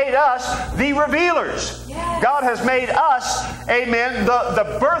has made us the revealers. God has made us, amen,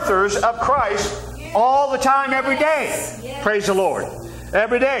 the birthers of Christ all the time, every day. Praise the Lord.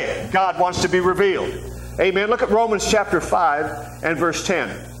 Every day God wants to be revealed. Amen. Look at Romans chapter 5 and verse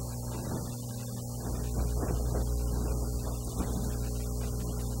 10.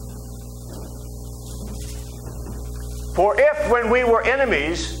 For if when we were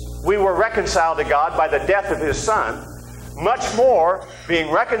enemies, we were reconciled to God by the death of His Son, much more, being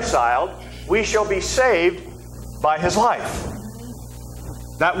reconciled, we shall be saved by His life.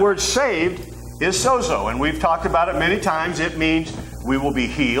 That word saved is sozo, and we've talked about it many times. It means we will be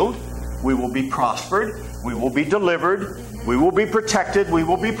healed, we will be prospered, we will be delivered, we will be protected, we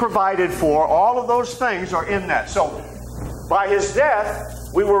will be provided for. All of those things are in that. So, by His death,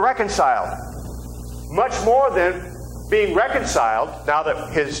 we were reconciled. Much more than being reconciled, now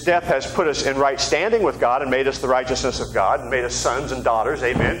that His death has put us in right standing with God and made us the righteousness of God and made us sons and daughters,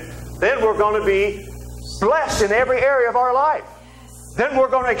 amen, then we're going to be blessed in every area of our life. Then we're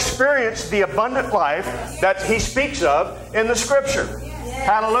going to experience the abundant life that He speaks of in the Scripture.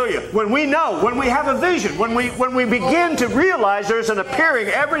 Hallelujah. When we know, when we have a vision, when we begin to realize there's an appearing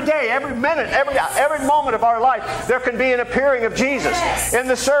every day, every minute, every moment of our life, there can be an appearing of Jesus. In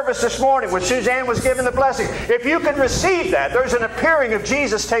the service this morning when Suzanne was given the blessing, if you can receive that, there's an appearing of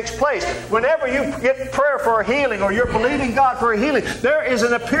Jesus takes place. Whenever you get prayer for a healing or you're believing God for a healing, there is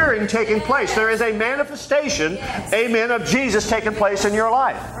an appearing taking place. There is a manifestation, amen, of Jesus taking place in your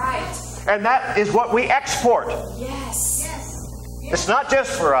life. Right. And that is what we export. Yes. It's not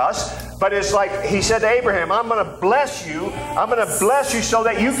just for us, but it's like He said to Abraham, I'm going to bless you. I'm going to bless you so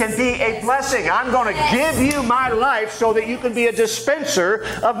that you can be a blessing. I'm going to give you my life so that you can be a dispenser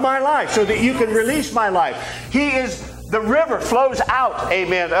of my life, so that you can release my life. He is... The river flows out,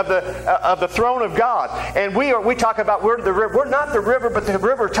 amen, of the throne of God. And we talk about we're the river. We're not the river, but the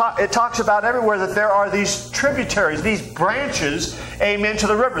river it talks about everywhere that there are these tributaries, these branches, amen, to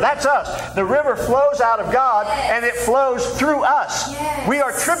the river. That's us. The river flows out of God and it flows through us. Yes. We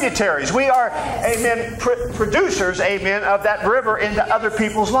are tributaries. We are, amen, producers, amen, of that river into other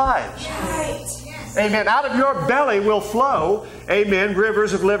people's lives. Right. Amen. Out of your belly will flow, amen,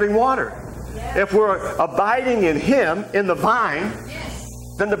 rivers of living water. If we're abiding in Him, in the vine,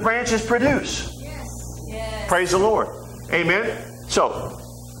 then the branches produce. Praise the Lord. Amen. So,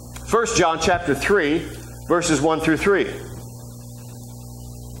 1 John chapter 3, verses 1 through 3.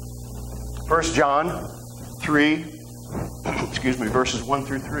 1 John 3, verses 1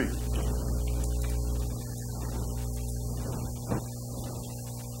 through 3.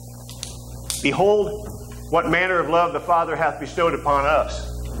 Behold, what manner of love the Father hath bestowed upon us,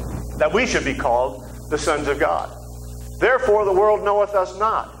 that we should be called the sons of God. Therefore the world knoweth us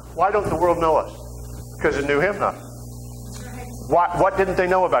not. Why don't the world know us? Because it knew Him not. What didn't they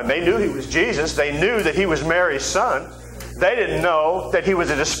know about Him? They knew He was Jesus. They knew that He was Mary's son. They didn't know that He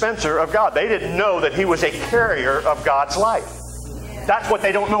was a dispenser of God. They didn't know that He was a carrier of God's life. That's what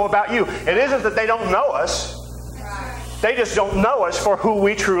they don't know about you. It isn't that they don't know us. They just don't know us for who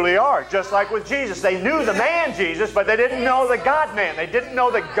we truly are. Just like with Jesus. They knew the man Jesus, but they didn't know the God-man. They didn't know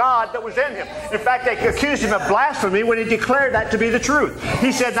the God that was in him. In fact, they accused him of blasphemy when he declared that to be the truth.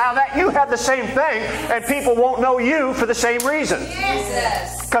 He said, now that you have the same thing, and people won't know you for the same reason.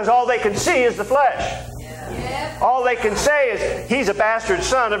 Because all they can see is the flesh. All they can say is, he's a bastard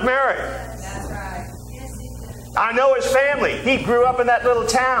son of Mary. I know his family. He grew up in that little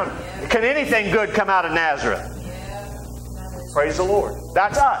town. Can anything good come out of Nazareth? Praise the Lord.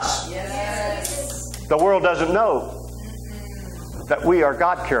 That's us. The world doesn't know that we are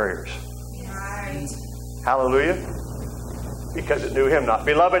God carriers. Hallelujah. Because it knew him not.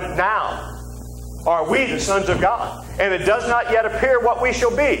 Beloved, now are we the sons of God. And it does not yet appear what we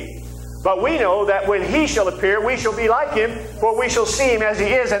shall be. But we know that when he shall appear, we shall be like him, for we shall see him as he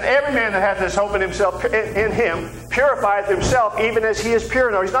is. And every man that hath this hope in himself, in him, purifieth himself, even as he is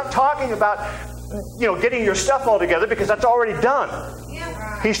pure. Now, he's not talking about, getting your stuff all together, because that's already done.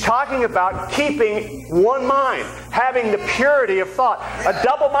 He's talking about keeping one mind, having the purity of thought. A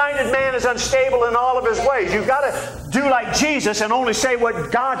double-minded man is unstable in all of his ways. You've got to do like Jesus and only say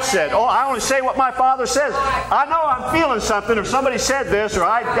what God said. Oh, I only say what my Father says. I know I'm feeling something, or somebody said this, or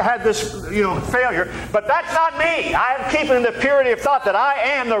I had this, failure, but that's not me. I am keeping the purity of thought that I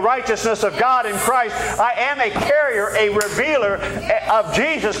am the righteousness of God in Christ. I am a carrier, a revealer of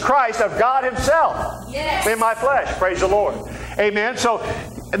Jesus Christ, of God himself in my flesh. Praise the Lord. Amen. So,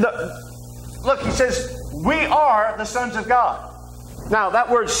 look, he says, we are the sons of God. Now, that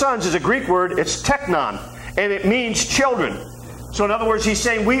word sons is a Greek word. It's teknon, and it means children. So, in other words, he's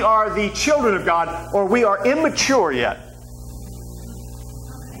saying we are the children of God, or we are immature yet.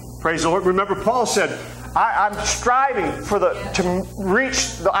 Praise the Lord. Remember, Paul said, I'm striving to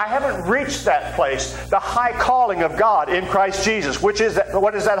reach, I haven't reached that place, the high calling of God in Christ Jesus. What is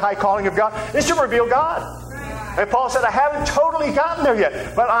that high calling of God? It's to reveal God. And Paul said, I haven't totally gotten there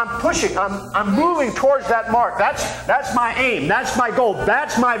yet, but I'm pushing. I'm moving towards that mark. That's my aim. That's my goal.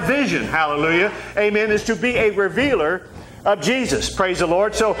 That's my vision. Hallelujah. Amen. Is to be a revealer of Jesus. Praise the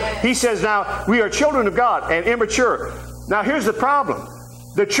Lord. So he says now, we are children of God and immature. Now here's the problem.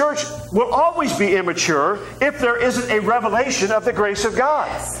 The church will always be immature if there isn't a revelation of the grace of God.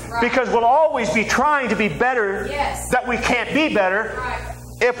 Because we'll always be trying to be better, that we can't be better.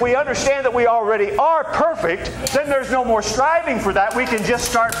 If we understand that we already are perfect, then there's no more striving for that. We can just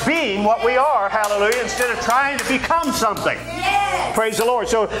start being what we are, hallelujah, instead of trying to become something. Praise the Lord.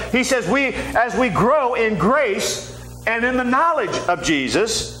 So he says, as we grow in grace and in the knowledge of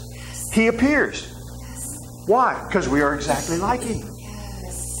Jesus, he appears. Why? Because we are exactly like him.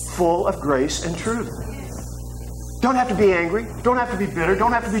 Full of grace and truth. Don't have to be angry. Don't have to be bitter.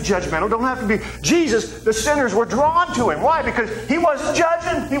 Don't have to be judgmental. Don't have to be... Jesus, the sinners were drawn to him. Why? Because he wasn't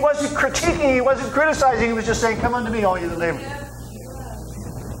judging. He wasn't critiquing. He wasn't criticizing. He was just saying, come unto me, all you that labor.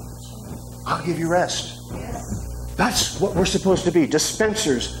 I'll give you rest. That's what we're supposed to be.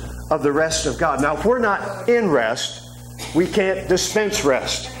 Dispensers of the rest of God. Now, if we're not in rest, we can't dispense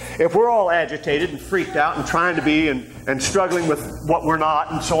rest. If we're all agitated and freaked out and trying to be and struggling with what we're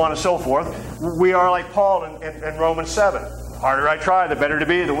not and so on and so forth, we are like Paul in Romans 7. The harder I try, the better to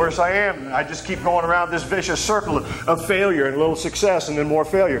be, the worse I am. And I just keep going around this vicious circle of failure and a little success and then more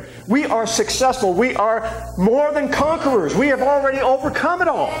failure. We are successful. We are more than conquerors. We have already overcome it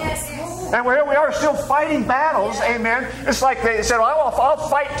all. And here we are still fighting battles, amen. It's like they said, well, I'll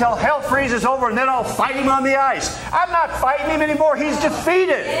fight till hell freezes over and then I'll fight him on the ice. I'm not fighting him anymore. He's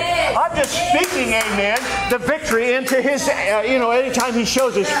defeated. I'm just speaking, amen, the victory into his, anytime he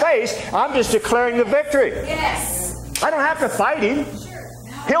shows his face, I'm just declaring the victory. I don't have to fight him.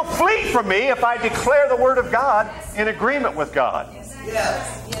 He'll flee from me if I declare the word of God in agreement with God.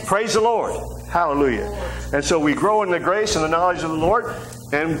 Praise the Lord. Hallelujah. And so we grow in the grace and the knowledge of the Lord,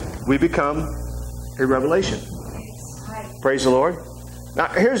 and we become a revelation. Praise the Lord. Now,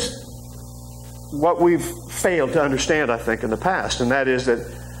 here's what we've failed to understand, I think, in the past, and that is that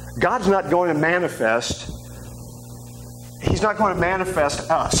God's not going to manifest, He's not going to manifest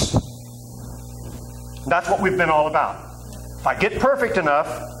us. That's what we've been all about. If I get perfect enough,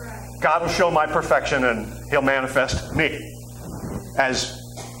 God will show my perfection and He'll manifest me as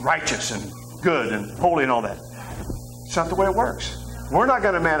righteous and good and holy and all that. It's not the way it works. We're not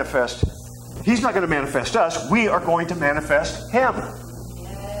going to manifest. He's not going to manifest us. We are going to manifest Him.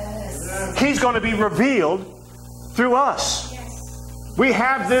 He's going to be revealed through us. We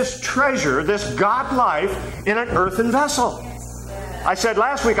have this treasure, this God life in an earthen vessel. I said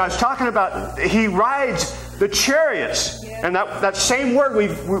last week, I was talking about He rides the chariots. And that same word,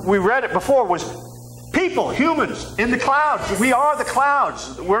 we read it before, was people, humans, in the clouds. We are the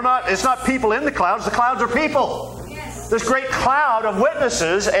clouds. It's not people in the clouds are people. this great cloud of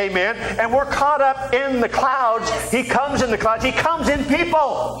witnesses, amen, and we're caught up in the clouds. He comes in the clouds. He comes in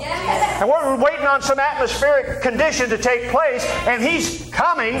people. Yes. And we're waiting on some atmospheric condition to take place, and He's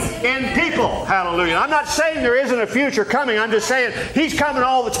coming in people. Hallelujah. I'm not saying there isn't a future coming. I'm just saying He's coming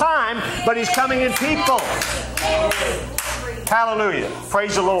all the time, but He's coming in people. Hallelujah.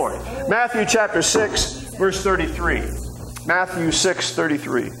 Praise the Lord. Matthew chapter 6, verse 33. Matthew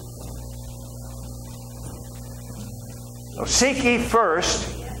 6:33. So seek ye first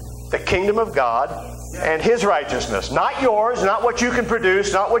the kingdom of God and His righteousness. Not yours, not what you can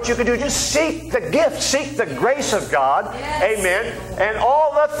produce, not what you can do. Just seek the gift, seek the grace of God. Yes. Amen. And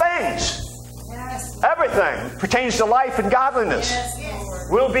all the things, Yes. everything pertains to life and godliness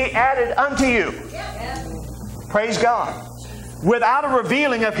will be added unto you. Praise God. Without a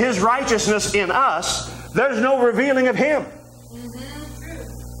revealing of His righteousness in us, there's no revealing of Him.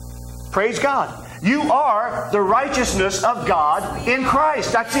 Praise God. You are the righteousness of God in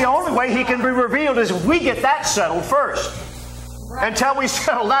Christ. That's the only way He can be revealed, is if we get that settled first. Until we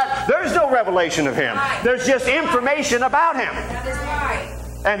settle that, there's no revelation of Him. There's just information about Him. That is right.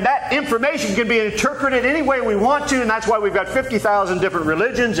 And that information can be interpreted any way we want to, and that's why we've got 50,000 different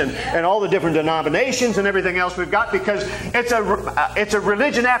religions and all the different denominations and everything else we've got, because it's a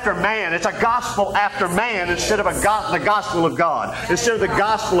religion after man. It's a gospel after man instead of the gospel of God, instead of the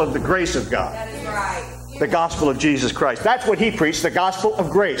gospel of the grace of God. That is right. The gospel of Jesus Christ. That's what He preached, the gospel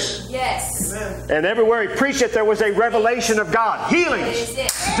of grace. Yes. And everywhere He preached it, there was a revelation of God. Healings,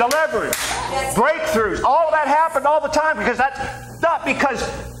 deliverance, breakthroughs. All of that happened all the time, because that's not because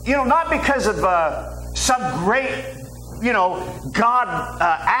of some great, God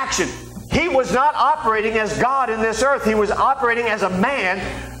action. He was not operating as God in this earth. He was operating as a man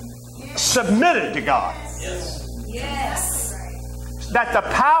submitted to God. Yes. That the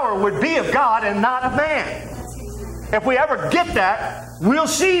power would be of God and not of man. If we ever get that, we'll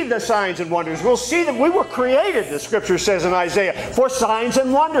see the signs and wonders. We'll see that we were created, the Scripture says in Isaiah, for signs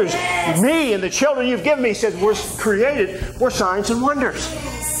and wonders. Yes. Me and the children you've given me, said we're created for signs and wonders.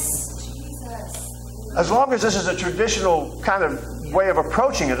 As long as this is a traditional kind of way of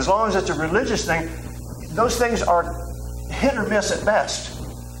approaching it, as long as it's a religious thing, those things are hit or miss at best.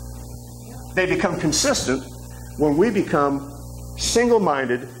 They become consistent when we become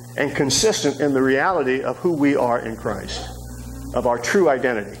single-minded and consistent in the reality of who we are in Christ, of our true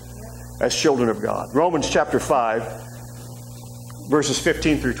identity as children of God. Romans chapter 5, verses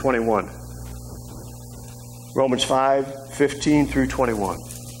 15 through 21. Romans 5, 15 through 21.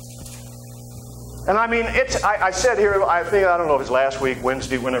 And I mean, I said here, I don't know if it's last week,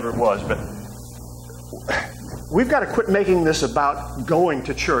 Wednesday, whenever it was, but we've got to quit making this about going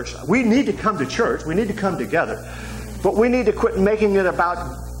to church. We need to come to church. We need to come together. But we need to quit making it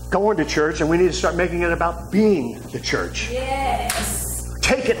about going to church, and we need to start making it about being the church. Yes.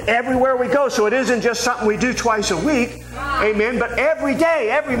 Take it everywhere we go, so it isn't just something we do twice a week. Amen. But every day,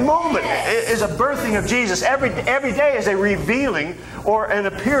 every moment is a birthing of Jesus. Every day is a revealing or an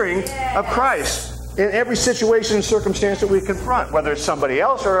appearing of Christ in every situation and circumstance that we confront, whether it's somebody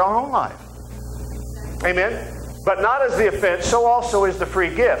else or our own life. Amen. But not as the offense, so also is the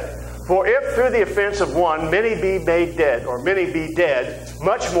free gift. For if through the offense of one many be made dead, or many be dead,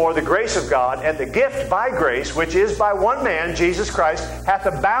 much more the grace of God and the gift by grace, which is by one man, Jesus Christ, hath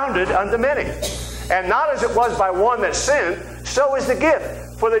abounded unto many. And not as it was by one that sinned, so is the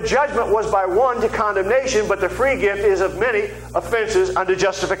gift. For the judgment was by one to condemnation, but the free gift is of many offenses unto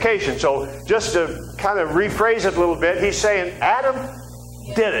justification. So just to kind of rephrase it a little bit, he's saying Adam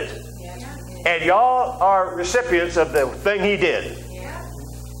did it. And y'all are recipients of the thing he did.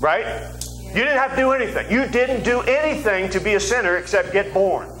 Right? You didn't have to do anything. You didn't do anything to be a sinner except get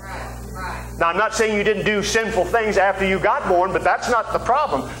born. Now, I'm not saying you didn't do sinful things after you got born, but that's not the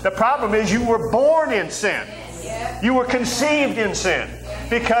problem. The problem is you were born in sin. You were conceived in sin.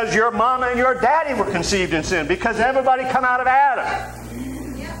 Because your mama and your daddy were conceived in sin. Because everybody come out of Adam.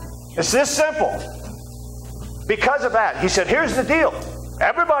 It's this simple. Because of that, he said, here's the deal.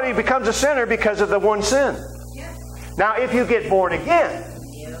 Everybody becomes a sinner because of the one sin. Now, if you get born again,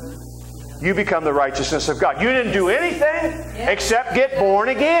 you become the righteousness of God. You didn't do anything except get born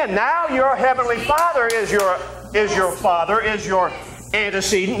again. Now your heavenly Father is your Father, is your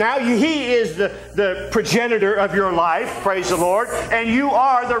antecedent. Now He is the progenitor of your life, praise the Lord, and you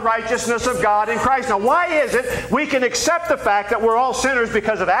are the righteousness of God in Christ. Now, why is it we can accept the fact that we're all sinners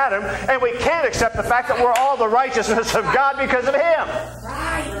because of Adam, and we can't accept the fact that we're all the righteousness of God because of Him?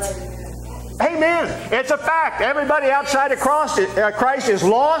 Right. Amen. It's a fact. Everybody outside of Christ is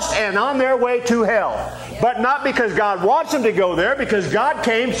lost and on their way to hell. But not because God wants them to go there, because God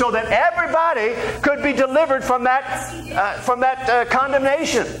came so that everybody could be delivered from that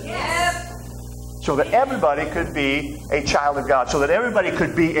condemnation. So that everybody could be a child of God. So that everybody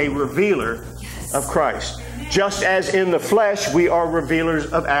could be a revealer of Christ. Just as in the flesh we are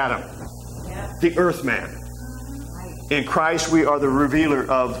revealers of Adam, the earth man. In Christ we are the revealer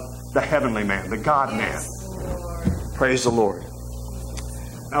of the heavenly man, the God man. Praise the Lord.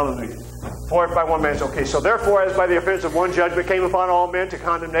 Hallelujah. For if by one man's, okay, so therefore as by the offense of one judgment came upon all men to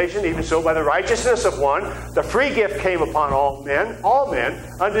condemnation, even so by the righteousness of one, the free gift came upon all men,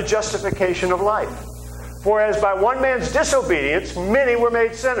 unto justification of life. For as by one man's disobedience many were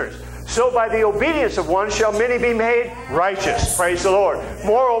made sinners, so by the obedience of one shall many be made righteous. Praise the Lord.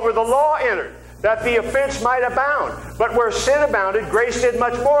 Moreover, the law entered, that the offense might abound. But where sin abounded, grace did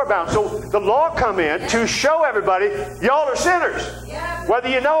much more abound. So the law come in to show everybody, y'all are sinners. Whether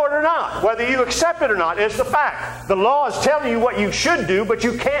you know it or not, whether you accept it or not, it's the fact. The law is telling you what you should do, but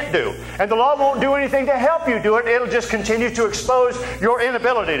you can't do. And the law won't do anything to help you do it. It'll just continue to expose your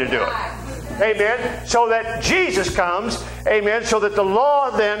inability to do it. Amen. So that Jesus comes, amen, so that the law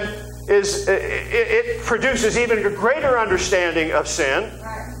then is, it produces even a greater understanding of sin.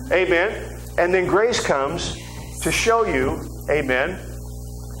 Amen. And then grace comes to show you, amen,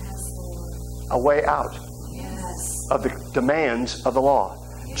 a way out of the demands of the law.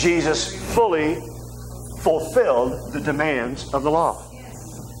 Jesus fully fulfilled the demands of the law.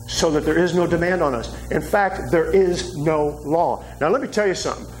 So that there is no demand on us. In fact, there is no law. Now let me tell you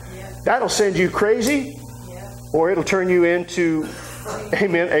something. That'll send you crazy, or it'll turn you into,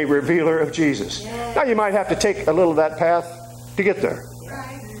 amen, a revealer of Jesus. Now you might have to take a little of that path to get there.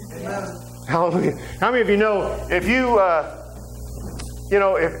 Hallelujah. How many of you know if you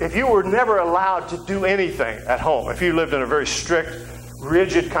were never allowed to do anything at home, if you lived in a very strict,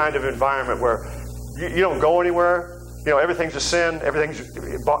 rigid kind of environment where you don't go anywhere, everything's a sin, everything's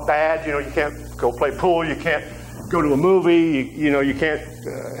bad, you can't go play pool, you can't go to a movie, you can't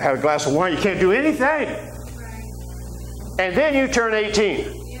have a glass of wine, you can't do anything. And then you turn 18.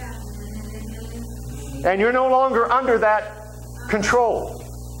 And you're no longer under that control.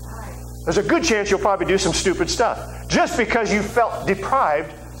 There's a good chance you'll probably do some stupid stuff just because you felt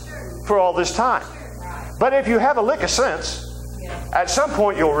deprived for all this time. But if you have a lick of sense, at some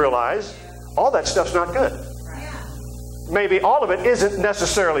point you'll realize all that stuff's not good. Maybe all of it isn't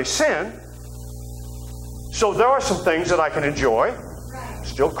necessarily sin. So there are some things that I can enjoy,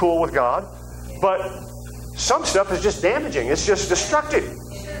 still cool with God, but some stuff is just damaging. It's just destructive.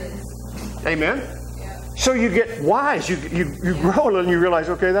 Amen? So you get wise. You grow and you realize,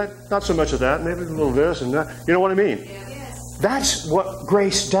 okay, that not so much of that, maybe a little of this and that. You know what I mean? That's what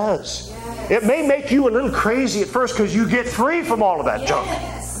grace does. It may make you a little crazy at first because you get free from all of that junk.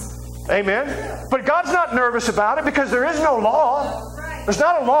 Amen? But God's not nervous about it because there is no law. There's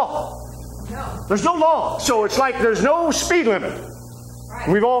not a law. There's no law. So it's like there's no speed limit.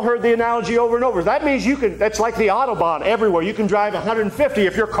 We've all heard the analogy over and over. That means that's like the Autobahn everywhere. You can drive 150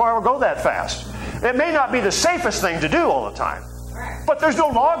 if your car will go that fast. It may not be the safest thing to do all the time. But there's no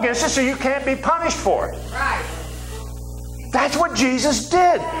law against it, so you can't be punished for it. That's what Jesus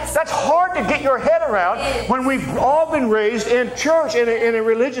did. That's hard to get your head around when we've all been raised in church, in a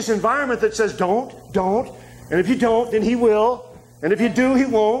religious environment that says, don't. And if you don't, then He will. And if you do, He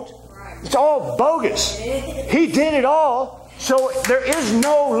won't. It's all bogus. He did it all, so there is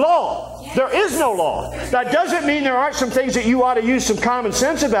no law. There is no law. That doesn't mean there aren't some things that you ought to use some common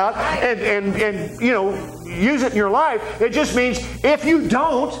sense about and use it in your life. It just means if you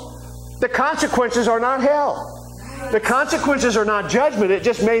don't, the consequences are not hell. The consequences are not judgment. It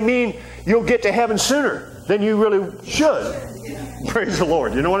just may mean you'll get to heaven sooner than you really should. Praise the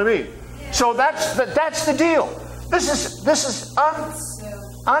Lord. You know what I mean? So that's the deal. This is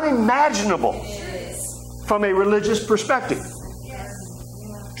unimaginable from a religious perspective.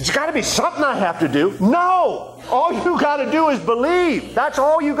 There's got to be something I have to do. No! All you got to do is believe. That's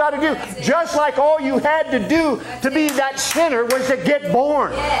all you got to do. Just like all you had to do to be that sinner was to get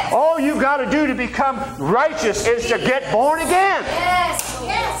born. All you got to do to become righteous is to get born again.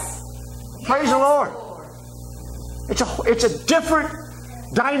 Praise the Lord. It's a different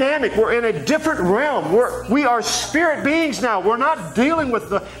dynamic. We're in a different realm. We are spirit beings now. We're not dealing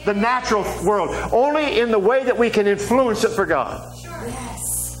with the natural world, only in the way that we can influence it for God.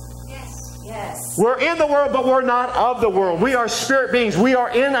 Yes. We're in the world, but we're not of the world. We are spirit beings. We are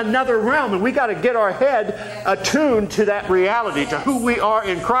in another realm, and we got to get our head attuned to that reality, to who we are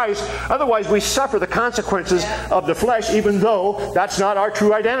in Christ. Otherwise, we suffer the consequences of the flesh, even though that's not our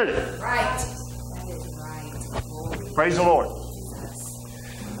true identity. Right. That is right. Praise the Lord.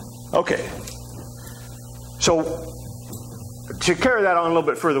 Okay. So, to carry that on a little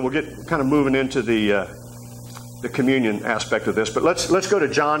bit further, we'll get kind of moving into the communion aspect of this. But let's go to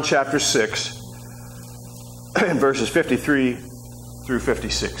John chapter 6 and verses 53 through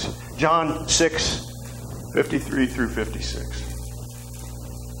 56. John 6, 53 through 56.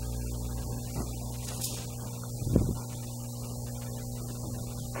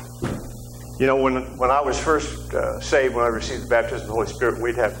 You know, when I was first saved, when I received the baptism of the Holy Spirit,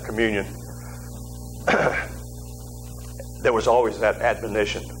 we'd have communion. There was always that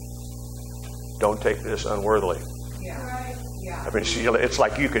admonition. Don't take this unworthily. Yeah. Right. Yeah. I mean, it's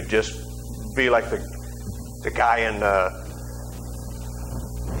like you could just be like the guy in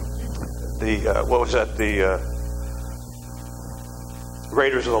what was that? The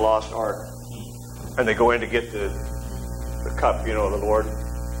Raiders of the Lost Ark, and they go in to get the cup, you know, of the Lord,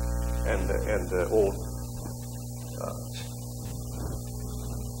 and the old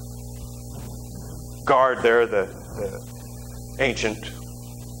guard there, the ancient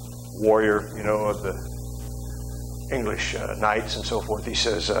warrior, you know, of the English knights and so forth. He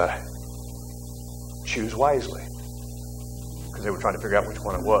says, choose wisely. Because they were trying to figure out which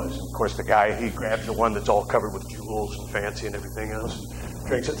one it was. And of course, the guy, he grabs the one that's all covered with jewels and fancy and everything else, and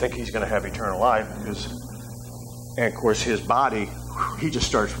drinks it, think he's going to have eternal life. And of course, his body, he just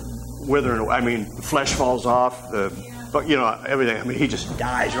starts withering. I mean, the flesh falls off, but you know, everything. I mean, he just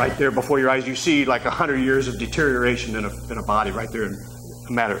dies right there before your eyes. You see like 100 years of deterioration in a body right there in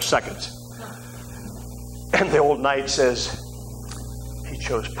a matter of seconds. And the old knight says, he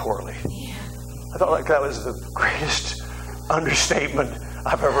chose poorly. I thought like that was the greatest understatement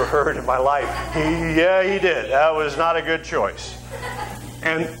I've ever heard in my life. He did. That was not a good choice.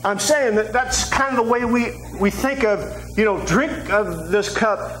 And I'm saying that's kind of the way we think of, you know, drink of this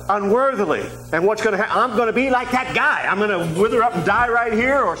cup unworthily. And what's going to happen? I'm going to be like that guy. I'm going to wither up and die right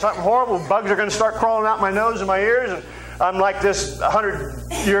here, or something horrible. Bugs are going to start crawling out my nose and my ears, and I'm like this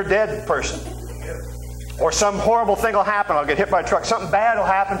 100-year dead person. Or some horrible thing will happen. I'll get hit by a truck. Something bad will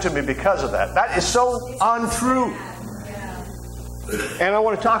happen to me because of that. That is so untrue. And I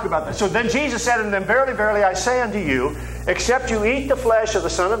want to talk about that. So then Jesus said unto them, verily, verily, I say unto you, except you eat the flesh of the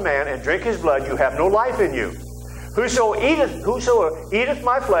Son of Man and drink his blood, you have no life in you. Whoso eateth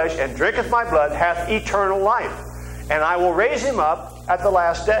my flesh and drinketh my blood hath eternal life, and I will raise him up at the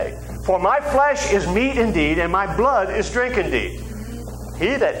last day. For my flesh is meat indeed, and my blood is drink indeed.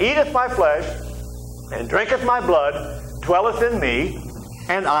 He that eateth my flesh and drinketh my blood dwelleth in me,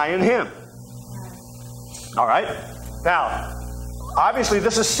 and I in him. All right? Now, obviously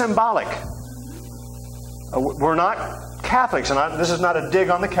this is symbolic. We're not Catholics, and this is not a dig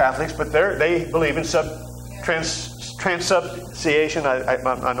on the Catholics, but they believe in transubstantiation.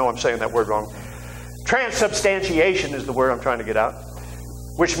 I know I'm saying that word wrong. Transubstantiation is the word I'm trying to get out,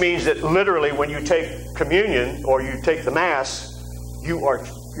 which means that literally when you take communion or you take the Mass,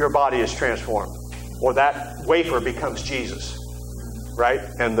 your body is transformed, or that wafer becomes Jesus, right?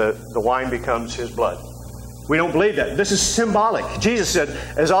 And the wine becomes his blood. We don't believe that. This is symbolic. Jesus said,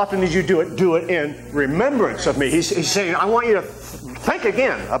 as often as you do it in remembrance of me. He's saying, I want you to think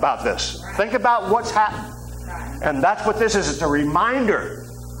again about this. Think about what's happened. And that's what this is. It's a reminder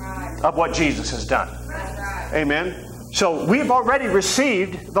of what Jesus has done. Amen. So we've already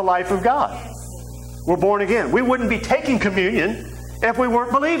received the life of God. We're born again. We wouldn't be taking communion if we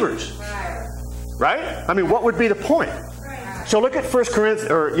weren't believers. Right? I mean, what would be the point? So look at 1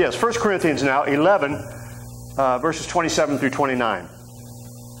 Corinthians now, 11, verses 27 through 29.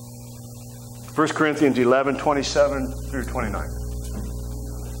 1 Corinthians 11, 27 through 29.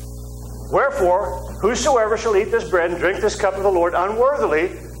 Wherefore, whosoever shall eat this bread and drink this cup of the Lord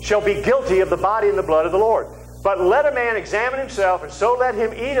unworthily shall be guilty of the body and the blood of the Lord. But let a man examine himself, and so let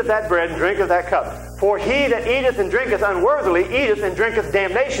him eat of that bread and drink of that cup. For he that eateth and drinketh unworthily eateth and drinketh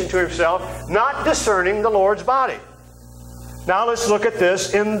damnation to himself, not discerning the Lord's body. Now let's look at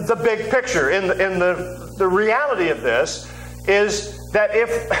this in the big picture. In the reality of this is that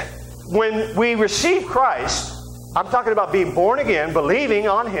when we receive Christ, I'm talking about being born again, believing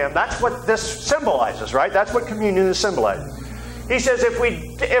on him. That's what this symbolizes, right? That's what communion is symbolizing. He says if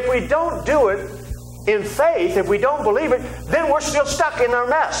we don't do it in faith, if we don't believe it, then we're still stuck in our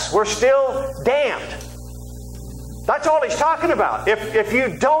mess. We're still damned. That's all he's talking about. If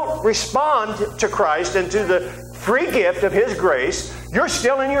you don't respond to Christ and to the free gift of his grace, you're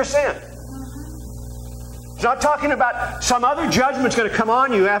still in your sin. He's not talking about some other judgment's going to come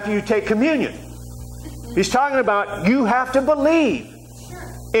on you after you take communion. He's talking about you have to believe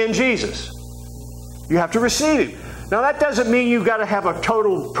in Jesus. You have to receive Him. Now that doesn't mean you've got to have a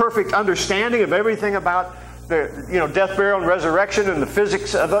total perfect understanding of everything about the death, burial, and resurrection and the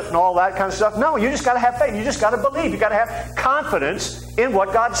physics of it and all that kind of stuff. No, you just got to have faith. You just got to believe. You got to have confidence in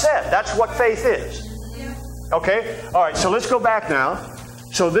what God said. That's what faith is. Okay? All right, so let's go back now.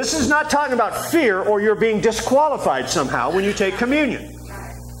 So this is not talking about fear or you're being disqualified somehow when you take communion.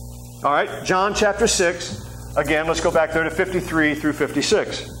 All right, John chapter 6. Again, let's go back there to 53 through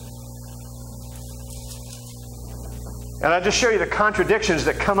 56. And I'll just show you the contradictions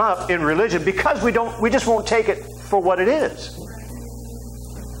that come up in religion because we just won't take it for what it is.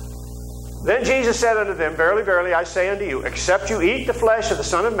 Then Jesus said unto them, Verily, verily, I say unto you, except you eat the flesh of the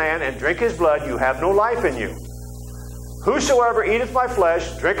Son of Man and drink His blood, you have no life in you. Whosoever eateth my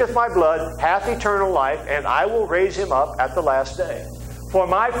flesh, drinketh my blood, hath eternal life, and I will raise him up at the last day. For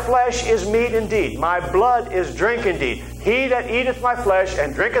my flesh is meat indeed, my blood is drink indeed. He that eateth my flesh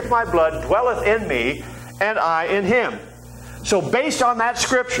and drinketh my blood dwelleth in me, and I in him. So based on that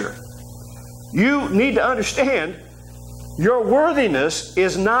scripture, you need to understand your worthiness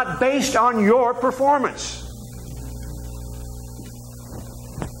is not based on your performance.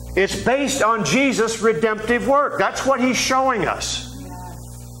 It's based on Jesus' redemptive work. That's what He's showing us.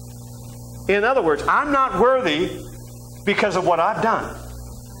 In other words, I'm not worthy because of what I've done.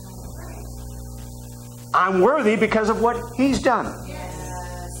 I'm worthy because of what He's done.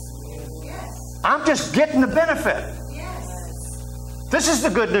 I'm just getting the benefit. This is the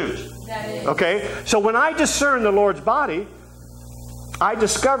good news. Okay? So when I discern the Lord's body, I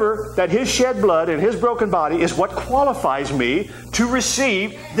discover that His shed blood and His broken body is what qualifies me to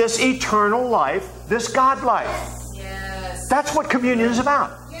receive this eternal life, this God life. Yes. That's what communion is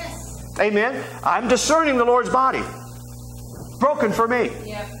about. Yes. Amen? I'm discerning the Lord's body, broken for me.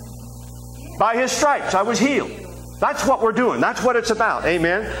 Yep. By His stripes I was healed. That's what we're doing. That's what it's about.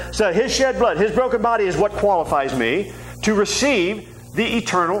 Amen? So His shed blood, His broken body is what qualifies me to receive the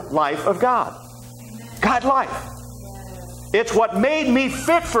eternal life of God. God life. It's what made me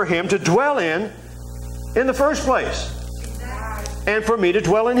fit for Him to dwell in the first place. And for me to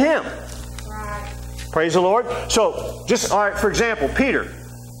dwell in Him. Praise the Lord. So, just, all right, for example, Peter.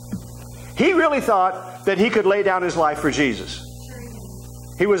 He really thought that he could lay down his life for Jesus.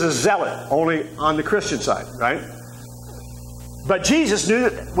 He was a zealot, only on the Christian side, right? But Jesus knew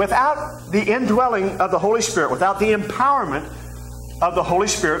that without the indwelling of the Holy Spirit, without the empowerment of the Holy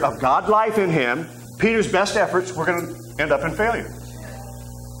Spirit, of God life in him, Peter's best efforts were going to end up in failure.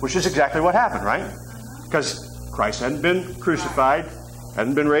 Which is exactly what happened, right? Because Christ hadn't been crucified,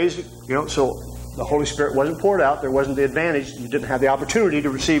 hadn't been raised, so the Holy Spirit wasn't poured out. There wasn't the advantage. You didn't have the opportunity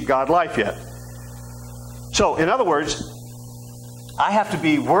to receive God life yet. So, in other words, I have to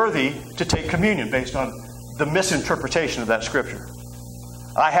be worthy to take communion based on the misinterpretation of that scripture.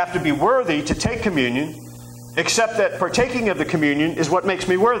 I have to be worthy to take communion, except that partaking of the communion is what makes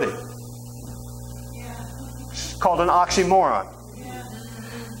me worthy. It's called an oxymoron.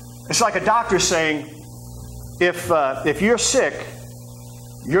 It's like a doctor saying, if you're sick,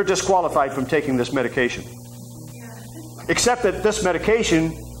 you're disqualified from taking this medication. Except that this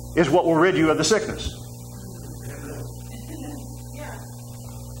medication is what will rid you of the sickness.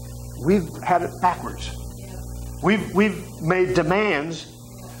 We've had it backwards. We've made demands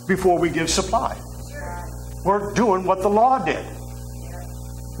before we give supply. We're doing what the law did.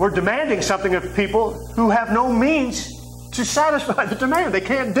 We're demanding something of people who have no means to satisfy the demand. They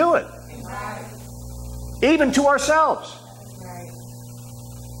can't do it. Even to ourselves.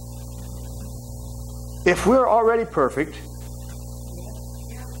 If we're already perfect,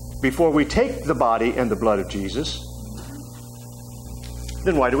 before we take the body and the blood of Jesus,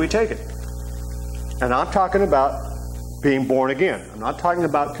 then why do we take it? And I'm talking about being born again. I'm not talking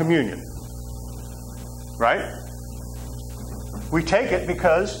about communion. Right? We take it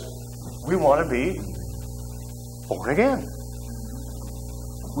because we want to be born again.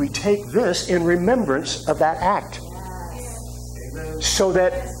 We take this in remembrance of that act. So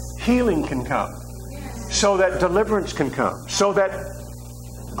that healing can come. So that deliverance can come. So that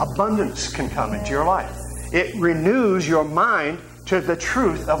abundance can come into your life. It renews your mind to the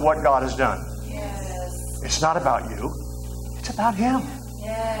truth of what God has done. It's not about you. It's about Him.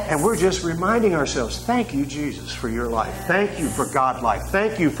 And we're just reminding ourselves, thank you, Jesus, for your life. Thank you for God life.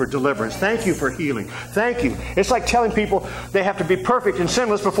 Thank you for deliverance. Thank you for healing. Thank you. It's like telling people they have to be perfect and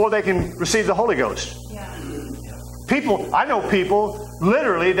sinless before they can receive the Holy Ghost. I know people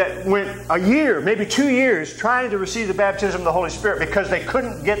literally that went a year, maybe 2 years, trying to receive the baptism of the Holy Spirit because they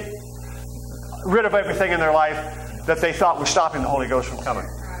couldn't get rid of everything in their life that they thought was stopping the Holy Ghost from coming.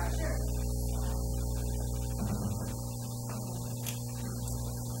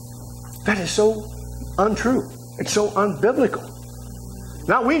 That is so untrue. It's so unbiblical.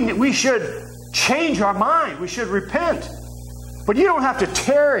 Now, we should change our mind. We should repent. But you don't have to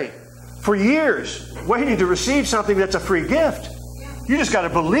tarry for years waiting to receive something that's a free gift. You just got to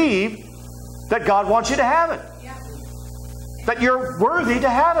believe that God wants you to have it. That you're worthy to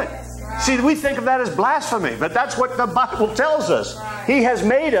have it. See, we think of that as blasphemy, but that's what the Bible tells us. He has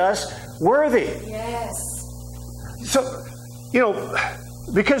made us worthy. Yes. So,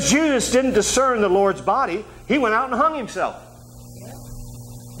 because Judas didn't discern the Lord's body, he went out and hung himself.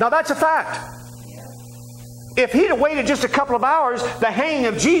 Now that's a fact. If he'd have waited just a couple of hours, the hanging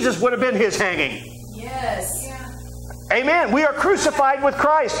of Jesus would have been his hanging. Yes. Amen. We are crucified with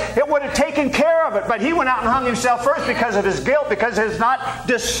Christ. It would have taken care of it. But he went out and hung himself first because of his guilt, because he's not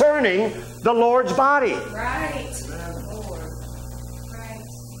discerning the Lord's body. Right. Lord. Right.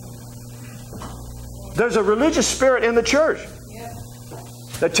 There's a religious spirit in the church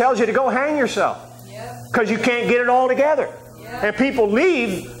that tells you to go hang yourself because you can't get it all together. And people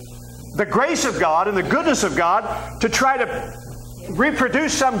leave the grace of God and the goodness of God to try to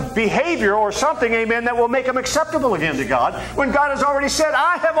reproduce some behavior or something, amen, that will make them acceptable again to God, when God has already said,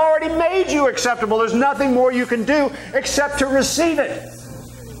 I have already made you acceptable. There's nothing more you can do except to receive it.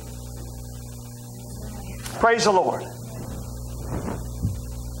 Praise the Lord.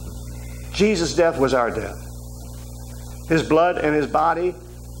 Jesus' death was our death. His blood and His body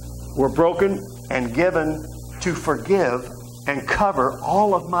were broken and given to forgive and cover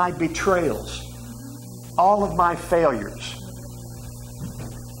all of my betrayals, all of my failures.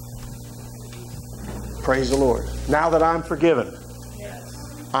 Praise the Lord. Now that I'm forgiven,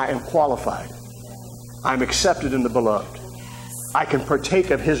 I am qualified. I'm accepted in the beloved. I can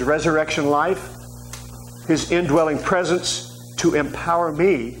partake of His resurrection life, His indwelling presence to empower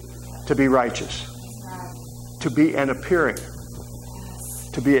me to be righteous, to be an appearing,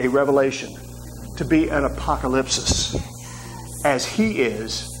 to be a revelation, to be an apocalypsis. As He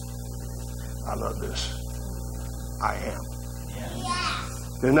is, I love this, I am.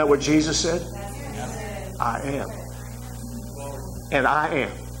 Isn't that what Jesus said? I am. And I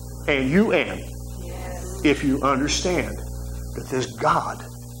am. And you am. If you understand that this God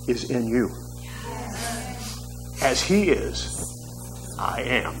is in you. As He is, I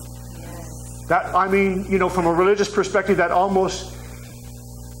am. That, I mean, from a religious perspective, that almost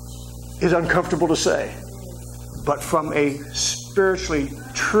is uncomfortable to say. But from a spiritually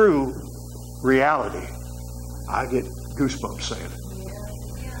true reality, I get goosebumps saying it.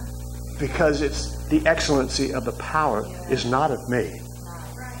 Because it's the excellency of the power is not of me,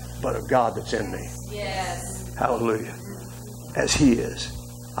 but of God that's in me. Yes. Hallelujah. As He is,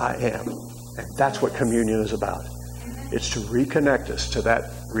 I am. And that's what communion is about. It's to reconnect us to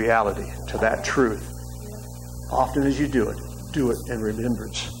that reality, to that truth. Often as you do it in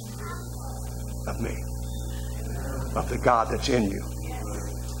remembrance of me, of the God that's in you,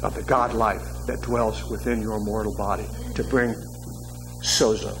 of the God life that dwells within your mortal body, to bring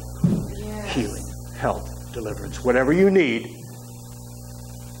sozo, healing, health, deliverance. Whatever you need,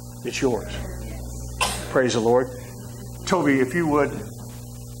 it's yours. Praise the Lord. Toby, if you would,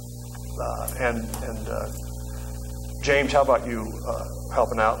 and James, how about you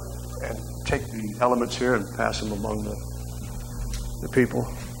helping out and take the elements here and pass them among the people?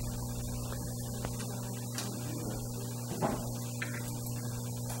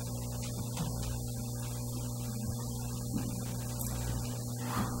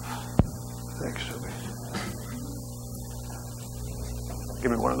 Thanks, Toby. Give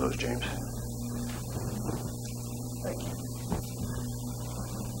me one of those, James. Thank you.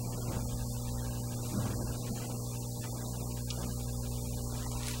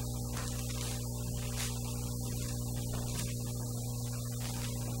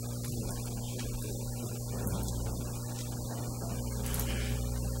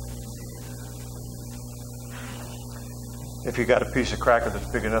 If you got a piece of cracker that's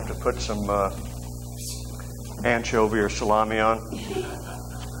big enough to put some anchovy or salami on, you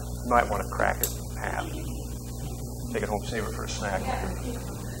might want to crack it in half. Take it home, save it for a snack.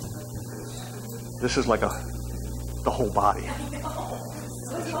 This is like the whole body.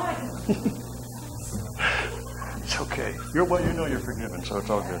 It's okay. You're forgiven, so it's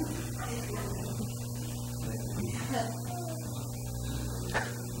all good.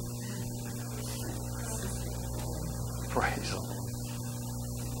 Praise the Lord.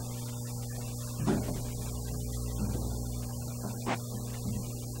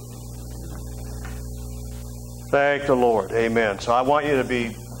 Thank the Lord. Amen. So I want you to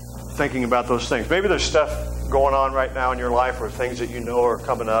be thinking about those things. Maybe there's stuff going on right now in your life or things that you know are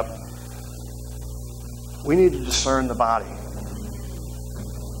coming up. We need to discern the body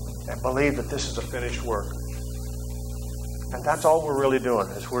and believe that this is a finished work. And that's all we're really doing,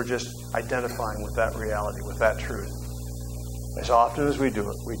 is we're just identifying with that reality, with that truth. As often as we do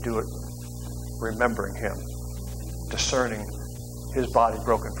it remembering Him, discerning His body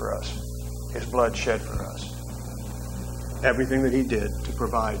broken for us, His blood shed for us, everything that He did to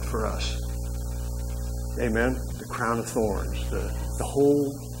provide for us. Amen? The crown of thorns, the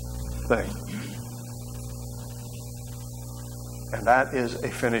whole thing. And that is a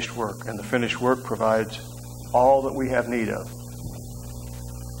finished work. And the finished work provides all that we have need of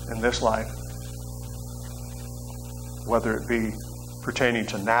in this life, whether it be pertaining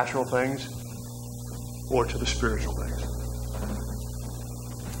to natural things or to the spiritual things.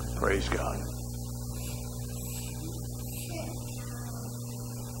 Praise God.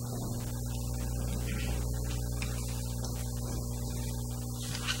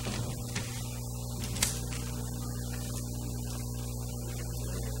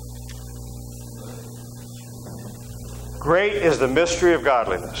 Great is the mystery of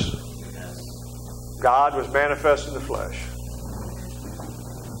godliness. God was manifest in the flesh.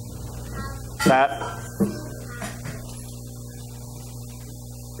 That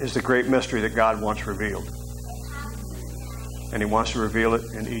is the great mystery that God wants revealed. And He wants to reveal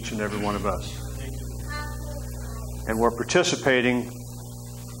it in each and every one of us. And we're participating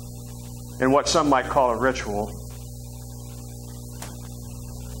in what some might call a ritual,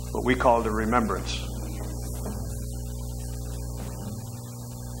 but we call it a remembrance.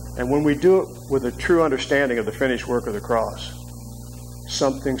 And when we do it with a true understanding of the finished work of the cross,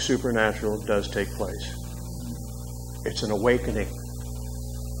 something supernatural does take place. It's an awakening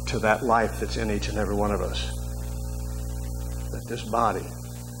to that life that's in each and every one of us. That this body,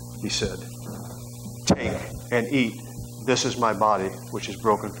 He said, take and eat. This is my body, which is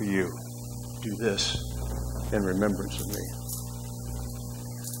broken for you. Do this in remembrance of me.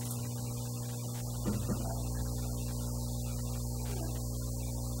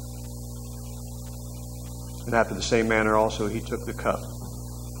 And after the same manner also He took the cup.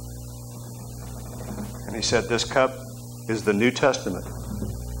 And He said, this cup is the New Testament,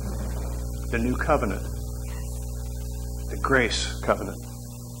 the new covenant, the grace covenant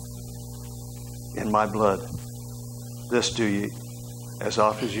in my blood. This do ye as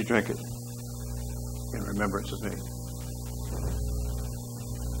oft as you drink it in remembrance of me.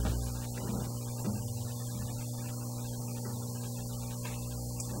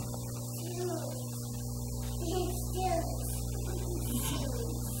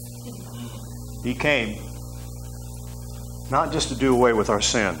 He came not just to do away with our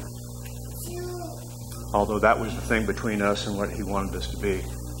sin, although that was the thing between us and what He wanted us to be.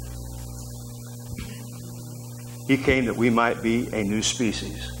 He came that we might be a new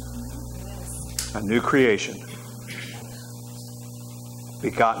species, a new creation,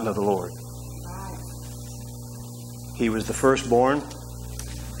 begotten of the Lord. He was the firstborn,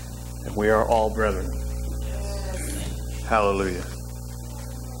 and we are all brethren. Hallelujah.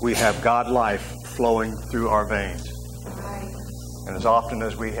 We have God life flowing through our veins. And as often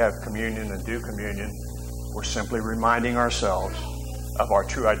as we have communion and do communion, we're simply reminding ourselves of our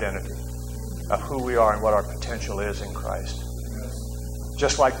true identity, of who we are and what our potential is in Christ.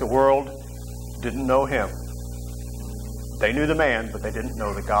 Just like the world didn't know Him. They knew the man, but they didn't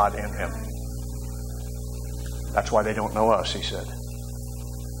know the God in him. That's why they don't know us, He said.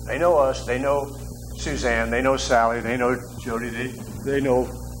 They know us. They know Suzanne. They know Sally. They know Jody. They know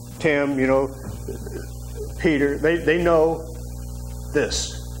Tim, Peter. They know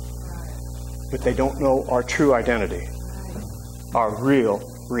this. But they don't know our true identity, our real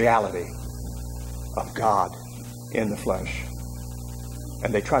reality of God in the flesh.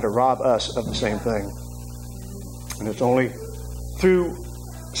 And they try to rob us of the same thing. And it's only through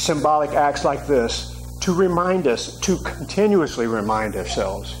symbolic acts like this to remind us, to continuously remind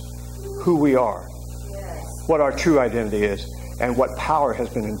ourselves who we are, what our true identity is, and what power has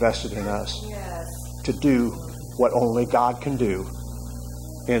been invested in us to do what only God can do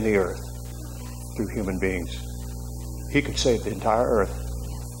in the earth through human beings. He could save the entire earth.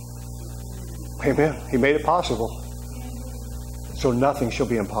 Amen. He made it possible. So nothing shall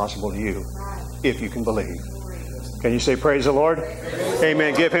be impossible to you if you can believe. Can you say praise the Lord?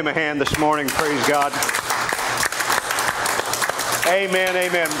 Amen. Give Him a hand this morning. Praise God. Amen.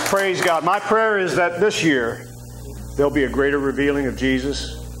 Amen. Praise God. My prayer is that this year there'll be a greater revealing of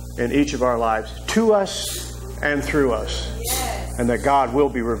Jesus in each of our lives, to us and through us. And that God will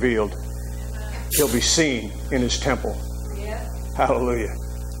be revealed. He'll be seen in His temple. Hallelujah.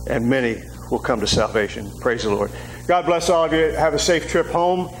 and many will come to salvation. Praise the Lord. God bless all of you. Have a safe trip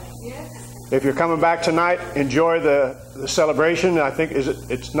home. If you're coming back tonight, enjoy the celebration. I think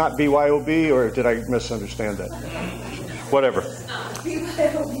it's not BYOB, or did I misunderstand that? Whatever.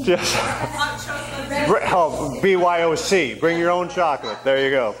 Just BYOC. Bring your own chocolate. There you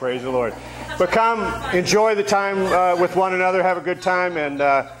go. Praise the Lord. But come, enjoy the time with one another. Have a good time, and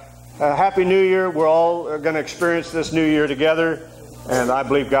Happy New Year. We're all going to experience this new year together, and I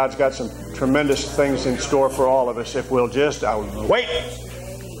believe God's got some tremendous things in store for all of us if we'll just wait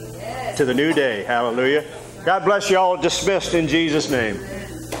to the new day. Hallelujah. God bless you all. Dismissed in Jesus' name.